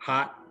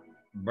hot,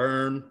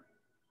 burn?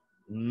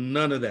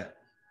 None of that.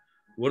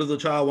 What does the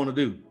child want to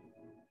do?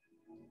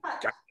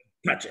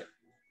 Touch it.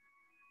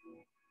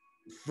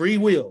 Free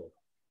will.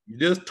 You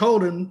just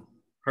told him,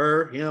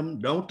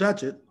 don't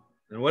touch it.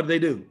 And what do they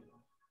do?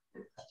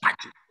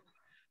 Touch it.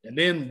 And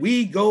then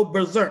we go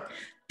berserk.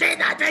 Did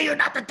I tell you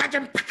not to touch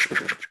him?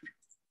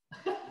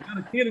 Now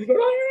the kid is going,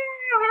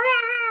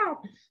 ah!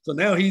 So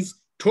now he's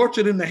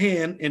tortured in the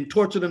hand and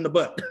tortured in the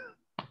butt.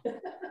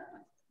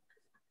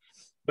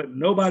 But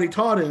nobody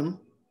taught him,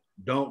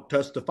 don't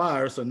touch the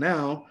fire. So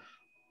now,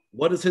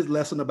 what is his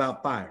lesson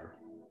about fire?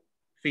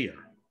 Fear.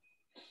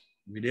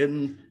 We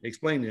didn't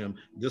explain to him,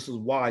 this is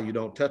why you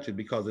don't touch it,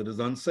 because it is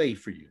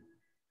unsafe for you.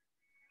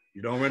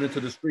 You don't run into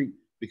the street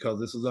because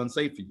this is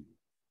unsafe for you.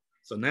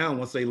 So now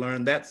once they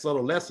learn that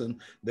subtle lesson,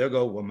 they'll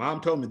go, well,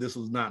 mom told me this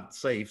was not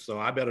safe, so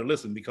I better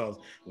listen, because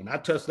when I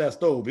touched that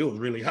stove, it was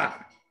really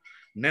hot.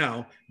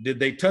 Now, did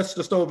they touch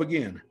the stove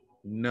again?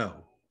 No.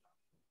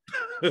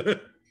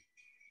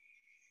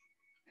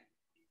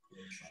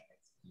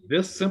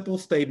 This simple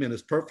statement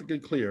is perfectly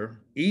clear,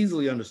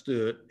 easily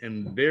understood,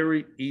 and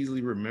very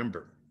easily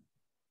remembered.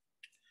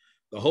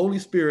 The Holy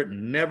Spirit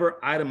never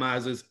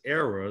itemizes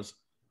errors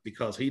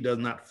because he does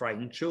not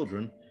frighten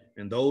children,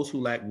 and those who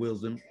lack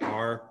wisdom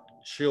are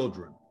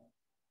children.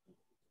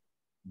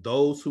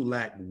 Those who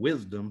lack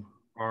wisdom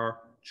are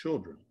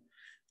children.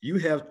 You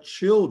have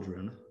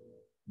children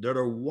that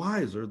are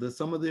wiser than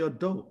some of the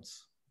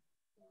adults.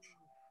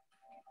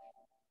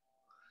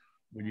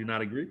 Would you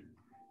not agree?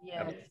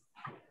 Yes.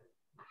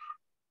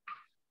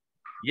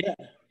 Yeah,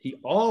 he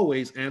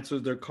always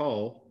answers their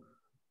call,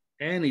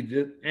 and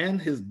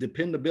his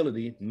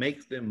dependability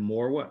makes them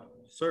more what?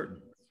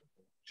 Certain.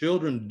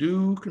 Children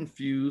do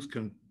confuse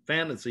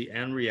fantasy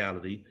and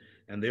reality,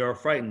 and they are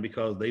frightened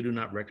because they do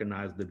not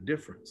recognize the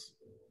difference.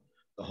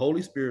 The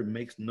Holy Spirit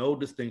makes no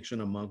distinction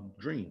among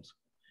dreams.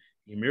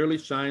 He merely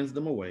shines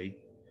them away.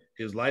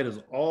 His light is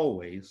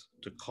always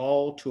to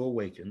call to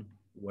awaken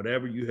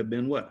whatever you have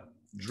been what?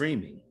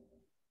 Dreaming.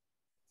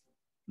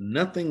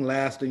 Nothing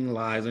lasting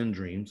lies in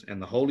dreams, and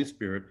the Holy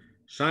Spirit,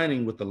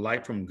 shining with the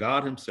light from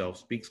God himself,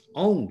 speaks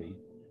only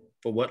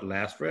for what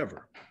lasts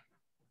forever.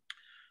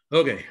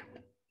 Okay,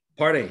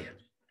 part A.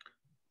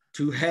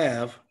 To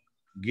have,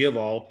 give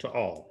all to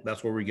all.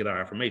 That's where we get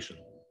our affirmation.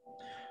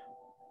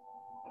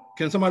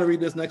 Can somebody read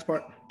this next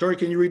part? Tori,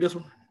 can you read this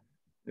one?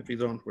 If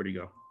he's on, where'd he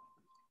go?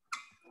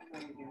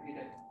 You can read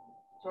it.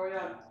 Tori,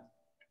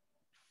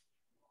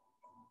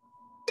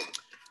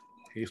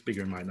 His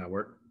speaker might not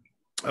work.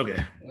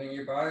 Okay. when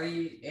your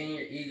body and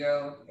your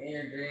ego and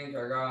your dreams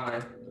are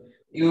gone,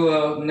 you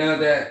will know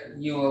that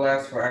you will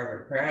last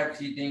forever.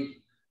 Perhaps you think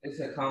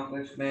it's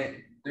accomplishment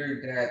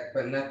through death,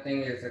 but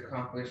nothing is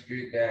accomplished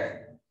through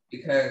death,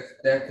 because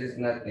death is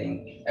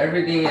nothing.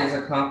 Everything is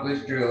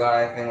accomplished through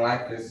life, and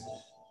life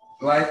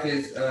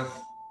is of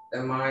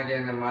the mind,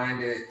 and the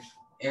mind is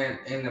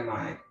in the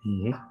mind.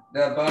 Mm-hmm.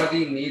 The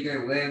body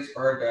neither lives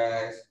or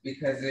dies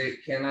because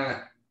it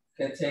cannot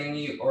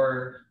continue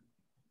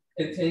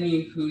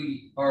who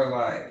you are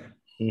alive.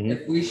 Mm-hmm.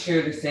 If we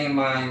share the same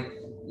mind,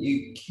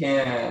 you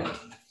can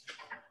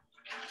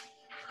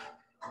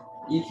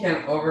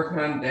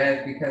overcome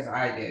death because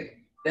I did.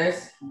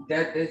 Death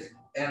is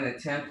an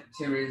attempt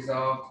to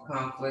resolve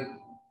conflict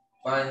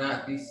by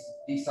not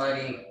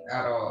deciding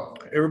at all.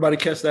 Everybody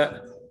catch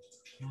that?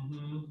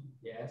 Mm-hmm.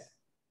 Yes.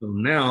 So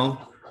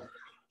now,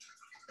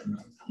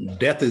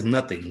 death is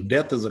nothing.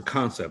 Death is a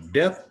concept.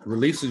 Death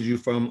releases you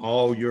from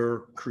all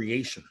your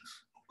creations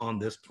on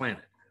this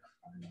planet.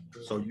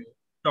 So you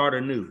start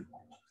anew.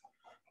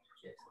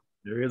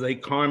 There is a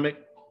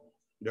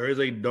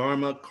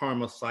dharma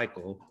karma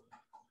cycle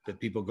that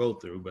people go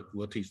through, but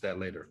we'll teach that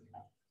later.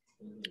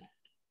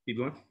 Keep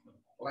going.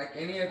 Like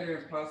any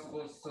other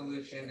impossible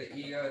solution, the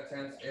ego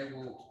attempts it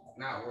will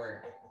not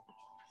work.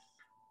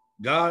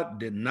 God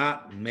did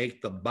not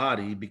make the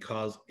body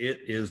because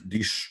it is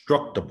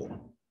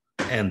destructible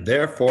and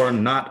therefore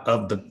not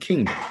of the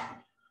kingdom.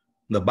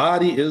 The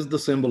body is the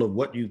symbol of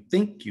what you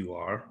think you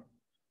are.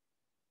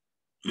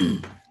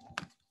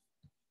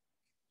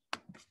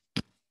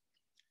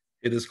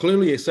 It is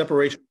clearly a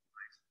separation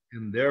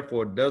and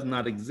therefore does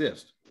not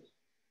exist.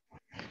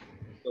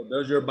 So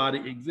does your body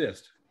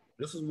exist?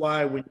 This is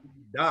why when you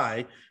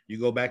die, you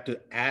go back to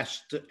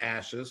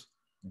ashes,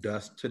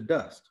 dust to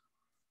dust.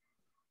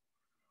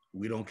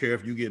 We don't care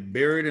if you get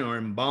buried or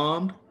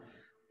embalmed,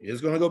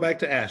 it's going to go back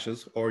to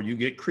ashes, or you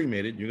get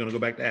cremated, you're going to go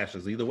back to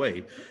ashes, either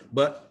way.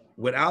 But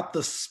without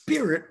the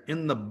spirit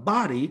in the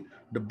body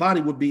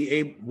would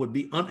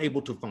be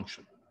unable to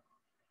function.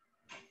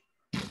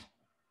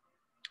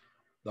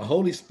 The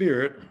Holy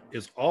Spirit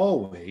is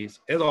always,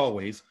 as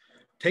always,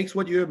 takes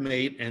what you have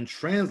made and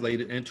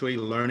translates it into a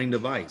learning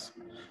device.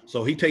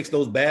 So he takes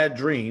those bad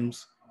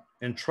dreams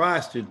and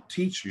tries to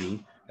teach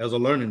you as a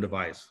learning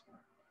device.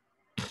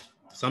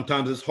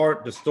 Sometimes it's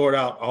hard to sort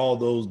out all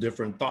those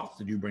different thoughts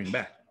that you bring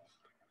back.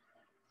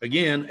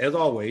 Again, as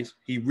always,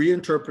 he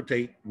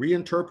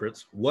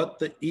reinterprets what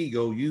the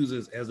ego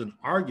uses as an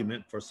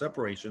argument for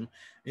separation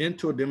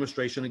into a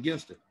demonstration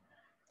against it.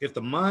 If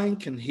the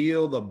mind can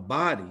heal the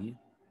body,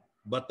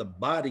 but the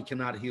body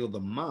cannot heal the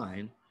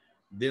mind,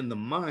 then the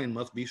mind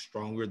must be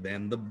stronger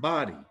than the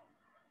body.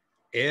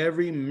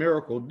 Every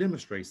miracle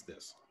demonstrates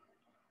this.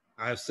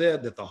 I've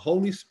said that the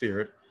Holy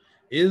Spirit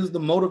is the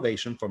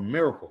motivation for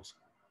miracles.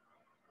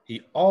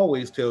 He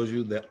always tells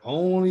you that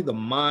only the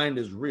mind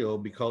is real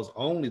because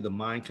only the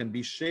mind can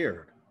be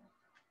shared.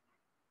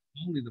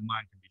 Only the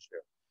mind can be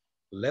shared.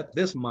 Let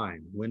this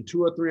mind, when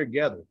two or three are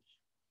gathered,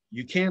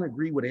 you can't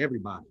agree with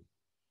everybody.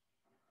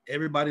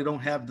 Everybody don't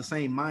have the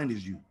same mind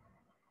as you.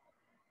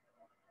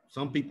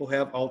 Some people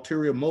have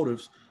ulterior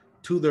motives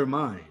to their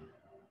mind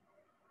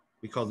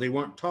because they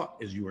weren't taught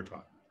as you were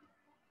taught.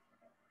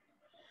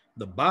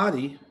 The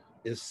body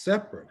is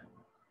separate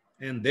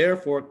and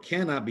therefore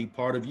cannot be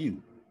part of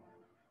you.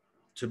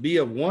 To be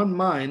of one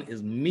mind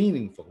is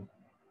meaningful,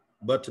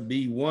 but to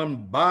be one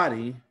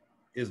body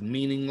is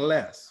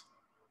meaningless.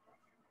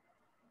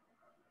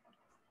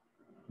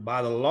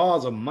 By the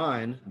laws of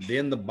mind,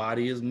 then the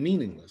body is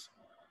meaningless.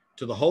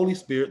 To the Holy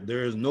Spirit,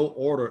 there is no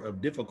order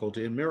of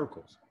difficulty in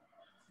miracles.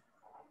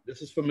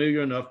 This is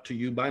familiar enough to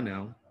you by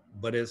now,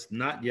 but it's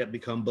not yet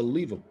become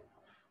believable.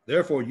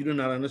 Therefore, you do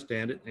not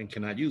understand it and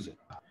cannot use it.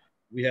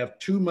 We have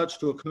too much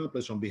to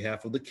accomplish on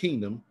behalf of the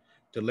kingdom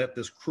to let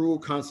this cruel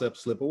concept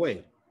slip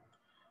away.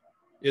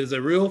 It is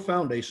a real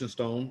foundation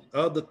stone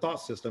of the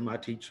thought system I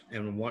teach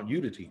and want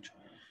you to teach.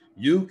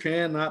 You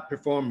cannot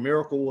perform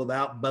miracle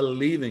without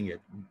believing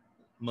it.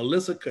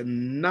 Melissa could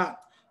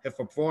not have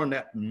performed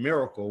that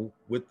miracle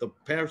with the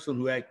person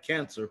who had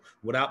cancer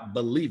without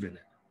believing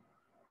it.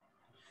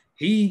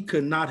 He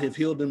could not have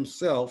healed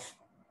himself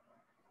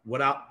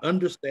without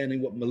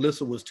understanding what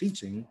Melissa was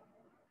teaching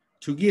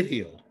to get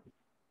healed.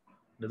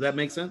 Does that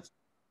make sense?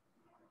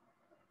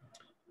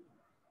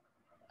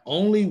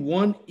 Only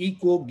one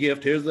equal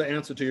gift. Here's the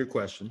answer to your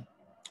question,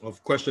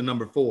 of question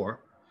number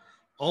 4.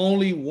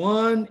 Only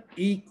one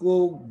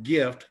equal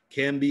gift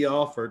can be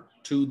offered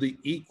to the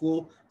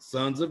equal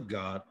sons of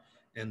God,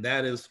 and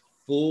that is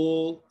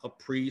full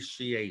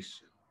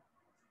appreciation.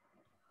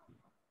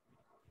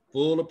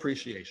 Full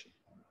appreciation.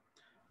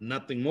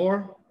 Nothing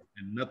more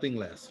and nothing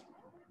less.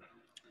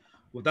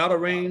 Without a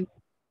range,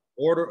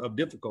 order of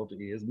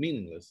difficulty is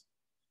meaningless,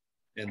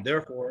 and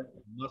therefore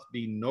must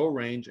be no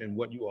range in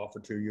what you offer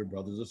to your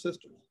brothers or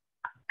sisters.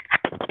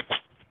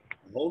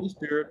 The Holy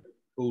Spirit,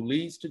 who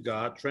leads to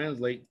God,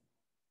 translate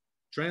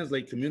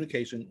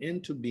communication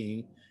into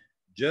being,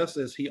 just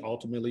as he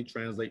ultimately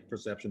translates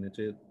perception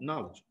into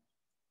knowledge.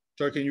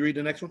 Troy, can you read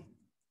the next one?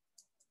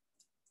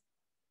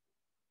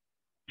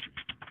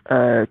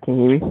 Can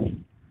you hear me?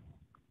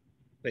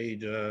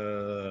 Page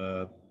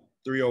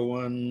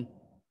 301.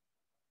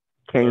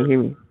 Can you hear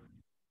me?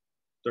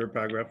 Third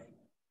paragraph.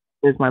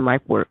 Does my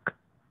mic work?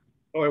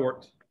 Oh, it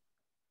works.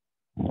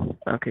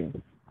 Okay.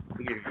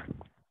 Yeah.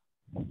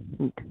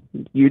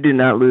 You do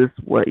not lose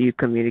what you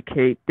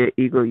communicate. The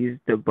ego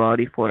uses the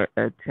body for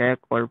attack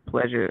or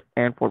pleasure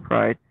and for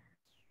pride.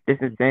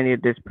 This insanity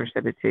of this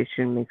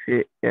precipitation makes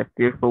it a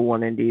fearful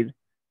one indeed.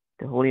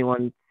 The Holy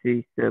One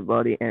sees the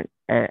body and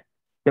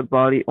the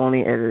body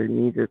only as a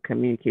means of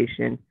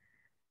communication,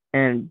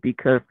 and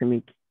because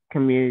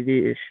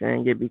community is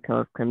sharing, it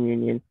becomes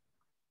communion.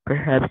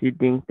 Perhaps you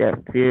think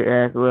that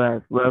fear as well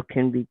as love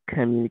can be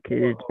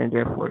communicated, and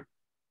therefore.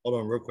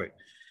 Hold on, real quick.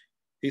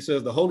 He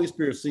says the Holy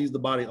Spirit sees the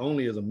body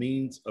only as a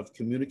means of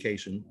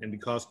communication, and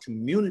because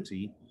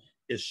community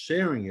is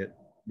sharing it,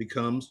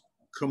 becomes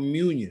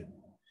communion.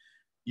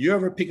 You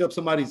ever pick up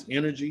somebody's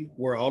energy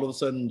where all of a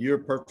sudden you're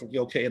perfectly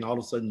okay, and all of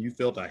a sudden you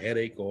felt a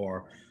headache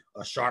or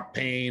a sharp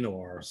pain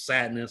or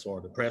sadness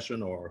or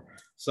depression or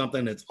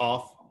something that's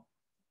off?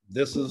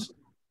 This is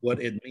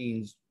what it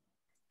means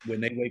when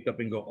they wake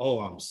up and go, oh,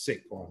 I'm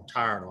sick, or I'm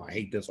tired, or I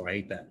hate this, or I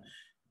hate that.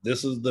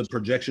 This is the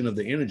projection of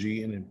the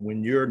energy. And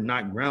when you're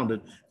not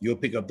grounded, you'll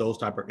pick up those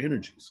type of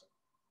energies.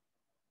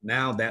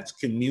 Now that's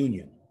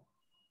communion.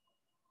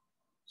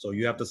 So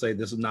you have to say,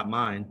 this is not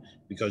mine,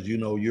 because you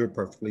know you're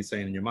perfectly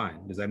sane in your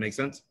mind. Does that make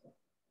sense?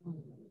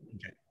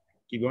 Okay,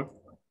 keep going.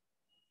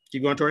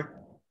 Keep going, Tori.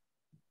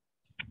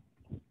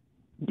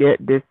 Yet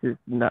this is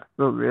not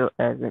so real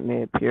as it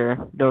may appear.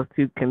 Those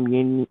who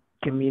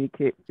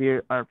communicate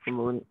fear are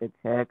promoting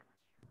attack.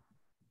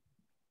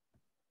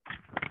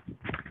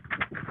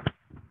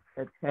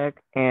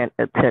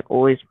 Attack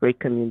always break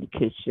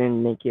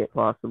communication, make it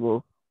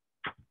possible.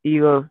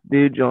 Egos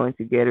do join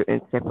together in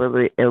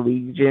separate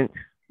allegiance,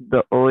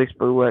 but always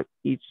for what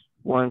each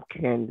one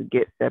can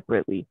get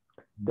separately.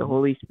 The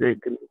Holy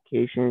Spirit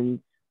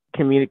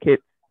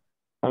communicates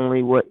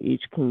only what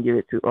each can give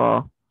it to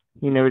all.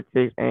 He never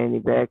takes any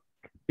back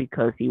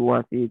because he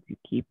wants you to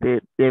keep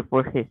it.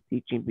 Therefore, his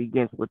teaching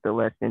begins with the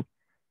lesson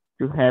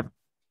to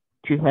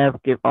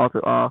give all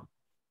to all.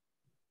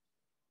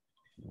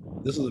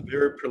 This is a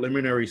very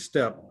preliminary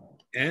step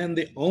and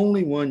the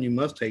only one you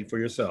must take for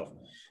yourself.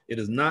 It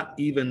is not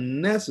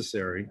even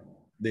necessary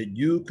that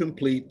you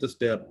complete the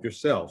step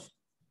yourself,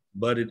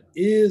 but it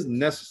is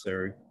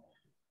necessary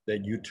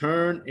that you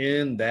turn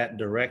in that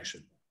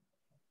direction,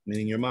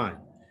 meaning your mind.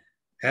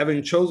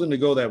 Having chosen to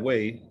go that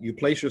way, you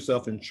place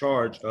yourself in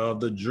charge of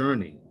the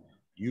journey.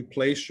 You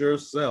place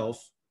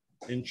yourself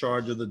in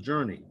charge of the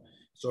journey.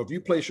 So if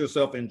you place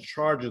yourself in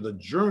charge of the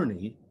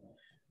journey,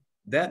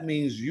 that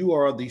means you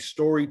are the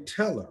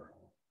storyteller.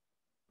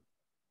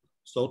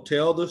 So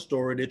tell the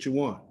story that you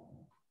want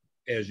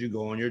as you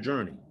go on your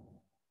journey.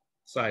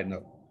 Side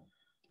note,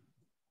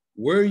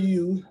 where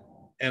you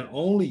and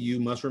only you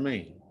must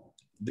remain.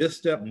 This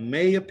step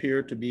may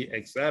appear to be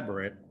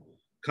exacerbate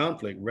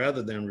conflict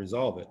rather than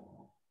resolve it,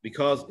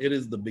 because it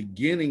is the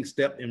beginning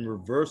step in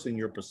reversing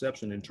your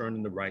perception and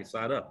turning the right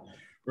side up.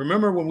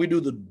 Remember when we do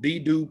the be,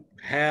 do,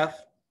 have,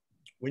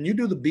 when you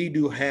do the be,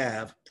 do,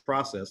 have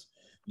process,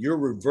 you're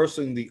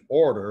reversing the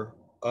order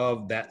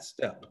of that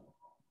step.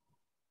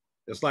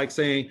 It's like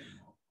saying,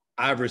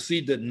 I've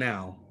received it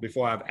now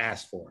before I've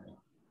asked for it.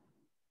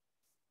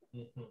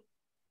 Mm-hmm.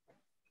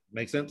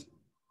 Make sense?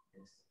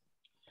 Yes.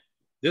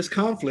 This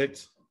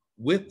conflict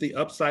with the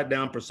upside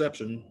down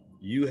perception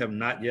you have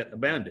not yet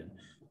abandoned,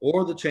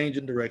 or the change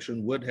in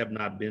direction would have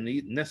not been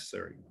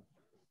necessary.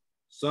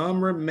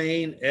 Some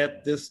remain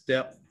at this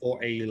step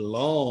for a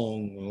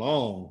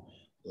long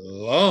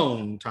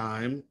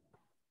time,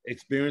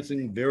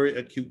 experiencing very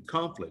acute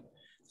conflict.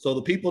 So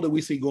the people that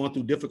we see going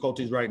through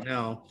difficulties right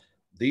now,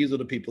 these are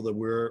the people that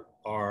we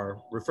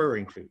are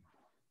referring to.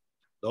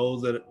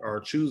 Those that are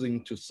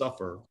choosing to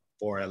suffer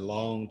for a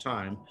long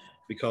time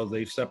because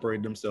they've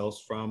separated themselves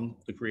from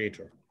the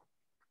Creator.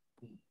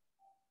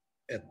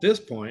 At this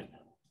point,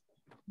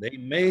 they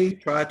may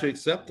try to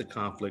accept the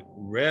conflict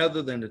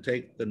rather than to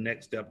take the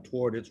next step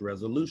toward its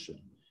resolution.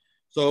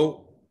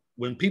 So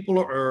when people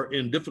are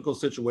in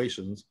difficult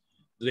situations,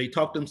 do they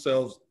talk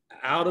themselves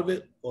out of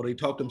it, or they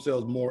talk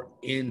themselves more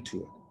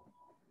into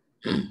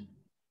it?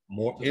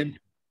 More into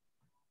it.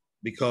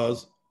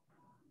 Because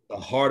the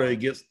harder it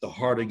gets,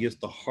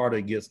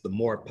 the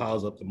more it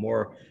piles up, the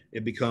more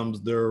it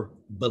becomes their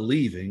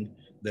believing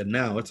that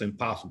now it's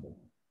impossible.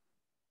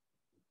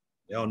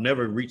 They'll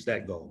never reach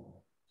that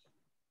goal.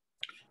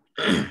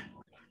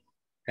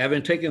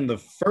 Having taken the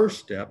first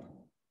step,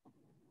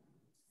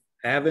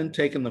 how do you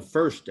take the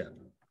first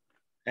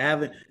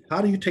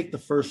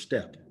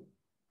step?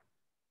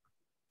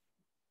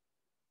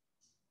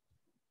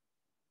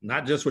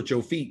 Not just with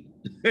your feet.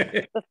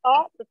 The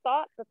thought.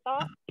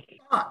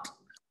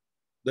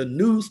 The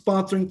new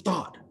sponsoring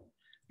thought.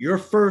 Your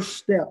first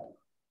step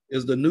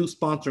is the new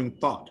sponsoring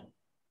thought.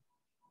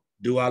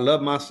 Do I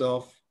love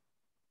myself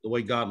the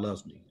way God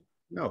loves me?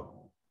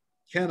 No.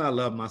 Can I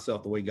love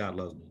myself the way God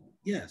loves me?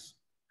 Yes.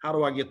 How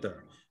do I get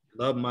there?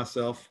 Love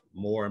myself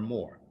more and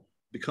more.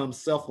 Become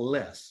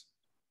selfless.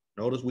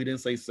 Notice we didn't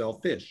say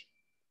selfish.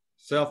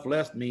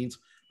 Selfless means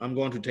I'm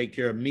going to take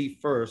care of me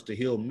first to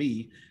heal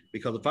me,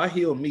 because if I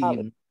heal me, I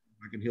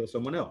can heal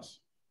someone else.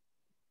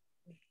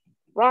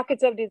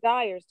 Rockets of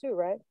desires too,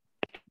 right?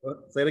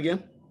 Say it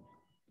again.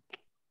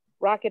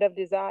 Rocket of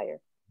desire.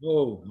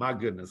 Oh, my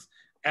goodness.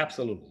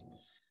 Absolutely.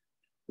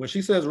 When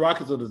she says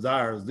rockets of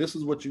desires, this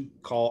is what you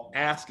call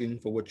asking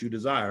for what you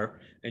desire,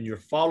 and you're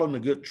following a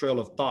good trail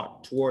of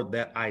thought toward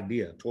that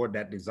idea, toward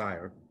that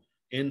desire,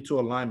 into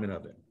alignment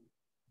of it.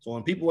 So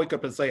when people wake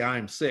up and say, I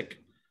am sick,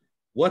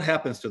 what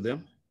happens to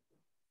them?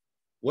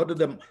 What did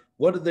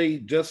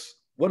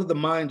the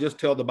mind just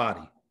tell the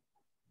body?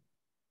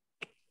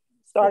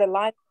 Started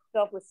lining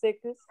itself with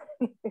sickness.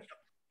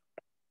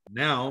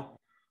 Now,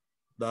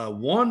 the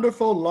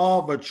wonderful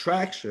law of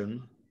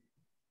attraction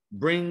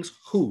brings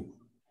who?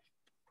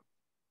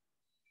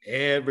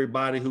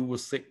 Everybody who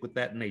was sick with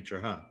that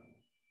nature, huh?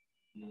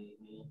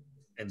 Mm-hmm.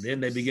 And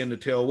then they begin to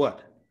tell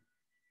what?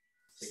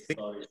 Sick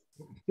stories.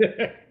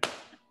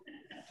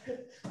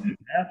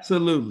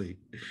 Absolutely.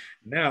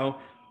 Now,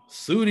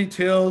 Sudi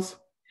tells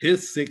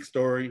his sick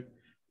story.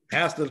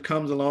 Pastor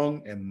comes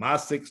along, and my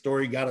sick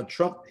story got to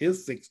trump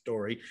his sick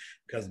story,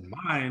 because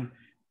mine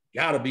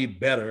got to be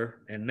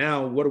better. And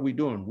now what are we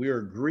doing? We're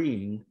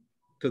agreeing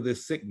to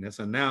this sickness.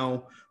 And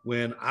now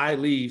when I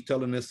leave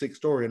telling this sick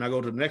story and I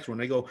go to the next one,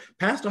 they go,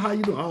 Pastor, how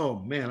you doing? Oh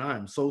man, I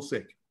am so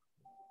sick.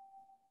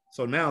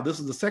 So now this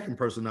is the second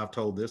person I've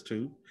told this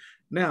to.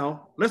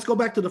 Now let's go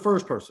back to the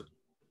first person.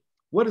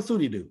 What did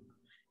Sudi do?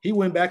 He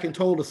went back and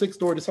told a sick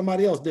story to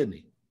somebody else, didn't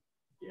he?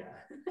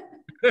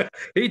 Yeah.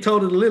 He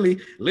told it to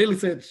Lily. Lily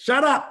said,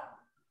 shut up.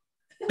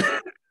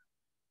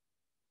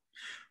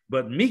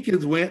 But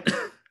Meekins went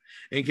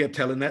and kept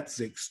telling that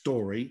sick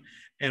story.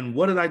 And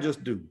what did I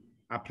just do?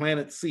 I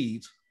planted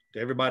seeds to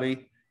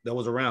everybody that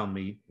was around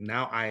me.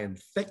 Now I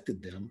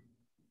infected them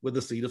with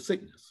the seed of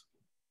sickness.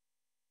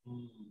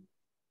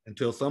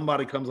 Until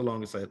somebody comes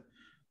along and said,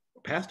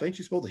 Pastor, ain't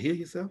you supposed to heal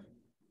yourself?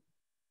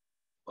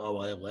 Oh,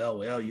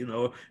 well, you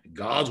know,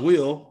 God's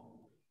will.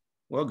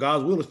 Well,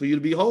 God's will is for you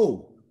to be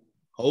whole,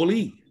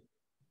 holy.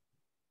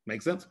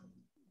 Make sense?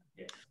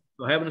 Yeah.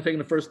 So having to take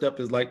the first step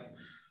is like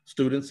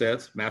student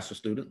says, master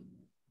student,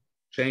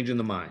 changing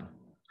the mind.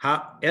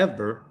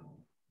 However,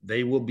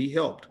 they will be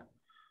helped.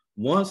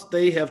 Once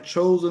they have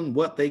chosen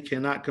what they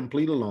cannot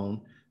complete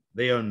alone,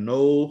 they are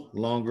no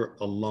longer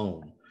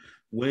alone.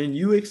 When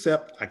you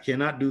accept, I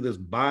cannot do this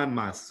by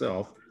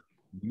myself,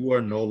 you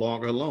are no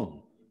longer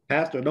alone.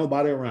 Pastor,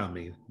 nobody around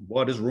me.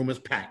 Boy, this room is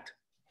packed.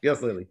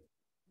 Yes, Lily.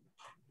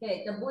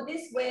 Okay, the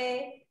Buddhist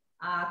way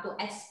to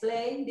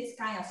explain this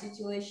kind of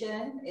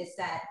situation is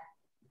that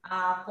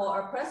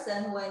for a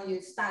person, when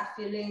you start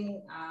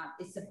feeling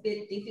it's a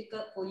bit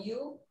difficult for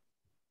you,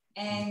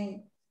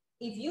 and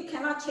if you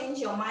cannot change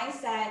your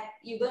mindset,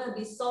 you're going to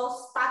be so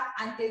stuck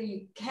until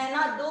you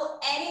cannot do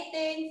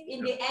anything.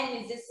 In the end,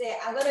 you just say,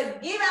 I'm going to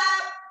give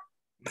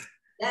up.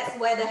 That's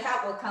where the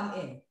help will come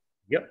in.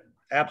 Yep,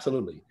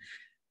 absolutely.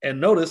 And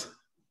notice,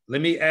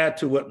 let me add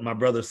to what my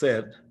brother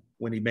said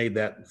when he made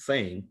that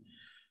saying.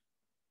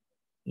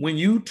 When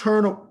you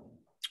can't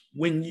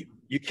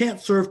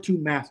serve two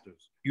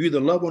masters. You either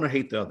love one or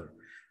hate the other.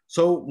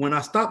 So when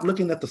I stop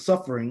looking at the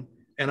suffering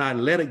and I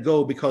let it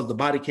go because the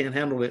body can't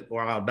handle it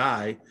or I'll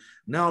die,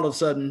 now all of a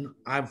sudden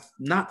I've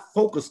not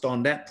focused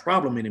on that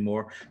problem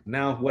anymore.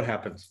 Now what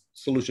happens?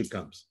 Solution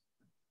comes,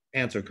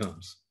 answer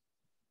comes,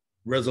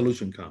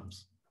 resolution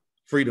comes,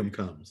 freedom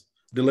comes,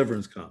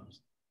 deliverance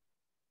comes.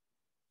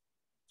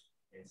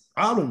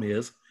 Problem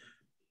is,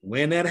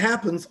 when that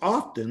happens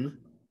often,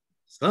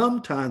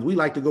 sometimes we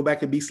like to go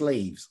back and be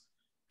slaves.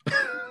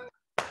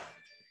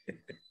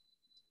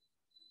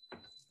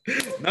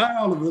 Not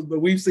all of us, but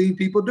we've seen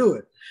people do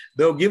it.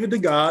 They'll give it to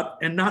God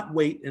and not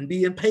wait and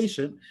be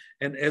impatient,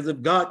 and as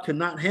if God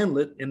cannot handle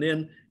it, and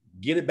then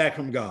get it back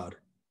from God.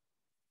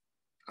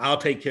 I'll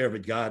take care of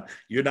it, God.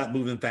 You're not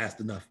moving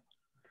fast enough.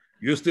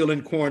 You're still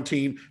in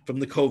quarantine from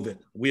the COVID.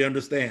 We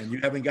understand. You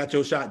haven't got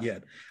your shot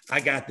yet. I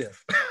got this.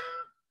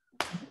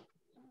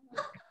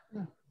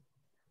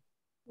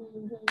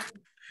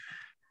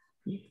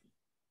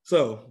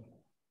 So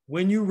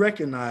when you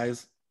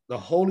recognize the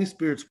Holy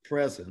Spirit's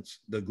presence,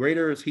 the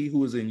greater is he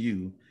who is in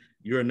you,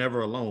 you're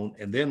never alone.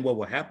 And then what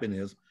will happen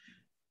is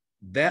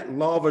that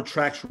law of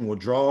attraction will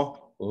draw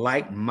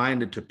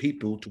like-minded to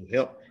people to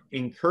help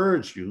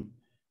encourage you,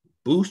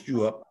 boost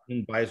you up,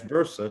 and vice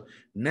versa.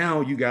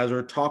 Now you guys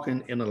are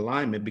talking in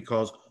alignment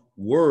because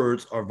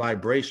words are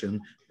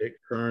vibration that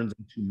turns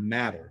into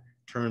matter,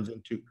 turns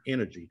into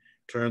energy,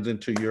 turns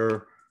into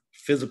your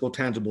physical,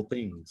 tangible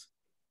things.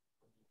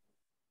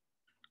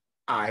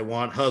 I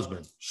want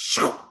husband.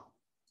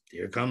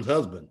 Here comes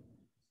husband.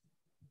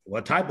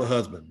 What type of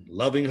husband?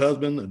 Loving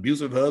husband,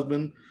 abusive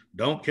husband,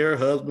 don't care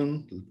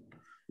husband.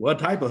 What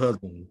type of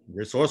husband?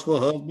 Resourceful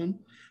husband,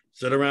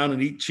 sit around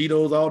and eat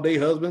Cheetos all day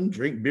husband,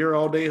 drink beer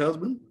all day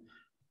husband,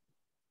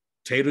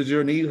 taters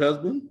your need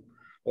husband?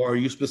 Or are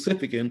you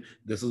specific in,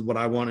 this is what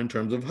I want in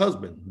terms of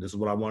husband, this is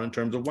what I want in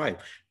terms of wife,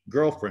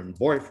 girlfriend,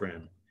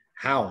 boyfriend,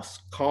 house,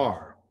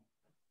 car,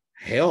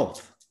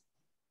 health,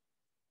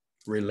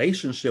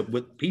 relationship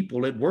with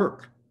people at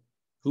work?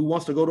 Who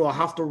wants to go to a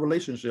hostile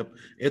relationship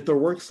at their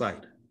work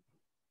site?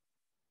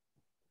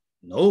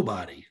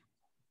 Nobody.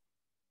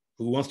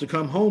 Who wants to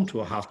come home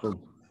to a hostile?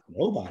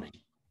 Nobody.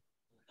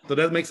 So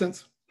that makes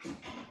sense?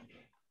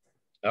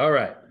 All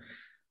right.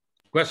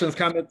 Questions,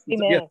 comments?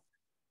 Amen. Yes.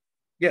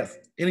 Yes.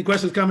 Any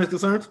questions, comments,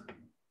 concerns?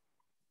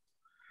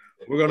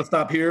 We're going to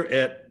stop here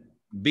at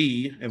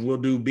B, and we'll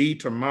do B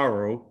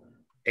tomorrow,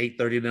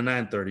 8:30 to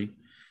 9:30.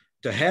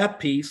 To have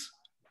peace,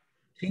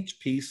 teach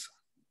peace,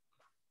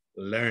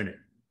 learn it.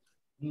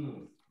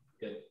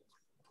 Good.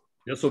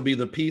 This will be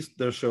the peace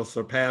that shall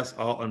surpass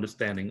all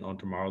understanding on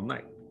tomorrow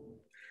night.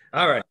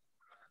 All right.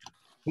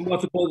 Who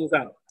wants to close this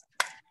out?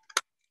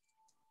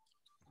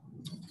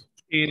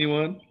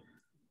 Anyone?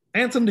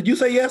 Anson, did you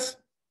say yes?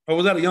 Or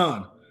was that a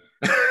yawn?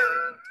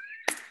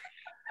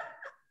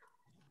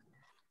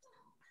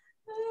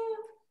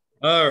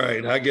 All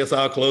right. I guess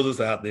I'll close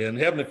this out then.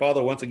 Heavenly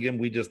Father, once again,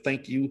 we just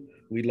thank you.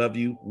 We love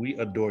you. We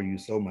adore you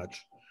so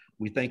much.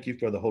 We thank you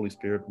for the Holy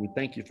Spirit. We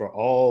thank you for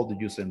all that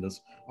you send us,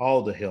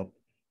 all the help,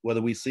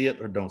 whether we see it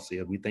or don't see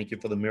it. We thank you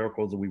for the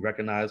miracles that we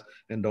recognize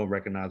and don't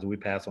recognize that we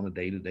pass on a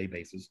day-to-day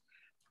basis.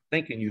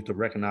 Thanking you to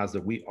recognize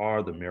that we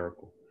are the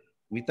miracle.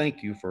 We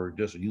thank you for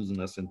just using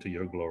us into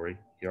your glory,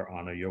 your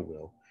honor, your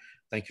will.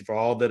 Thank you for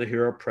all that are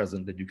here are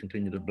present, that you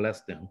continue to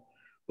bless them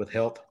with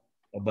health,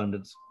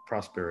 abundance,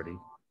 prosperity.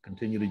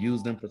 Continue to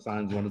use them for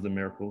signs, wonders, and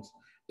miracles,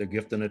 their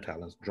gift and their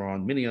talents,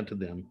 drawing many unto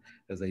them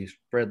as they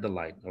spread the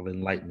light of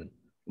enlightenment,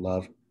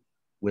 love,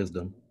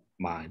 wisdom,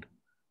 mind.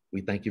 We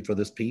thank you for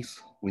this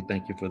peace. We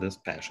thank you for this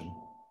passion.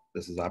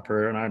 This is our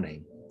prayer in our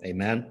name.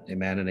 Amen,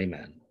 amen, and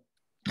amen.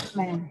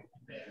 Amen.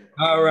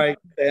 All right,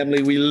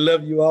 family, we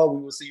love you all.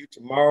 We will see you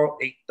tomorrow,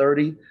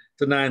 8:30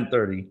 to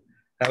 9:30.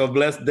 Have a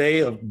blessed day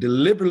of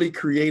deliberately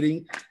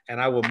creating,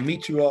 and I will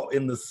meet you all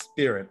in the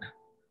spirit.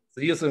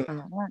 See you soon.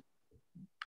 All right.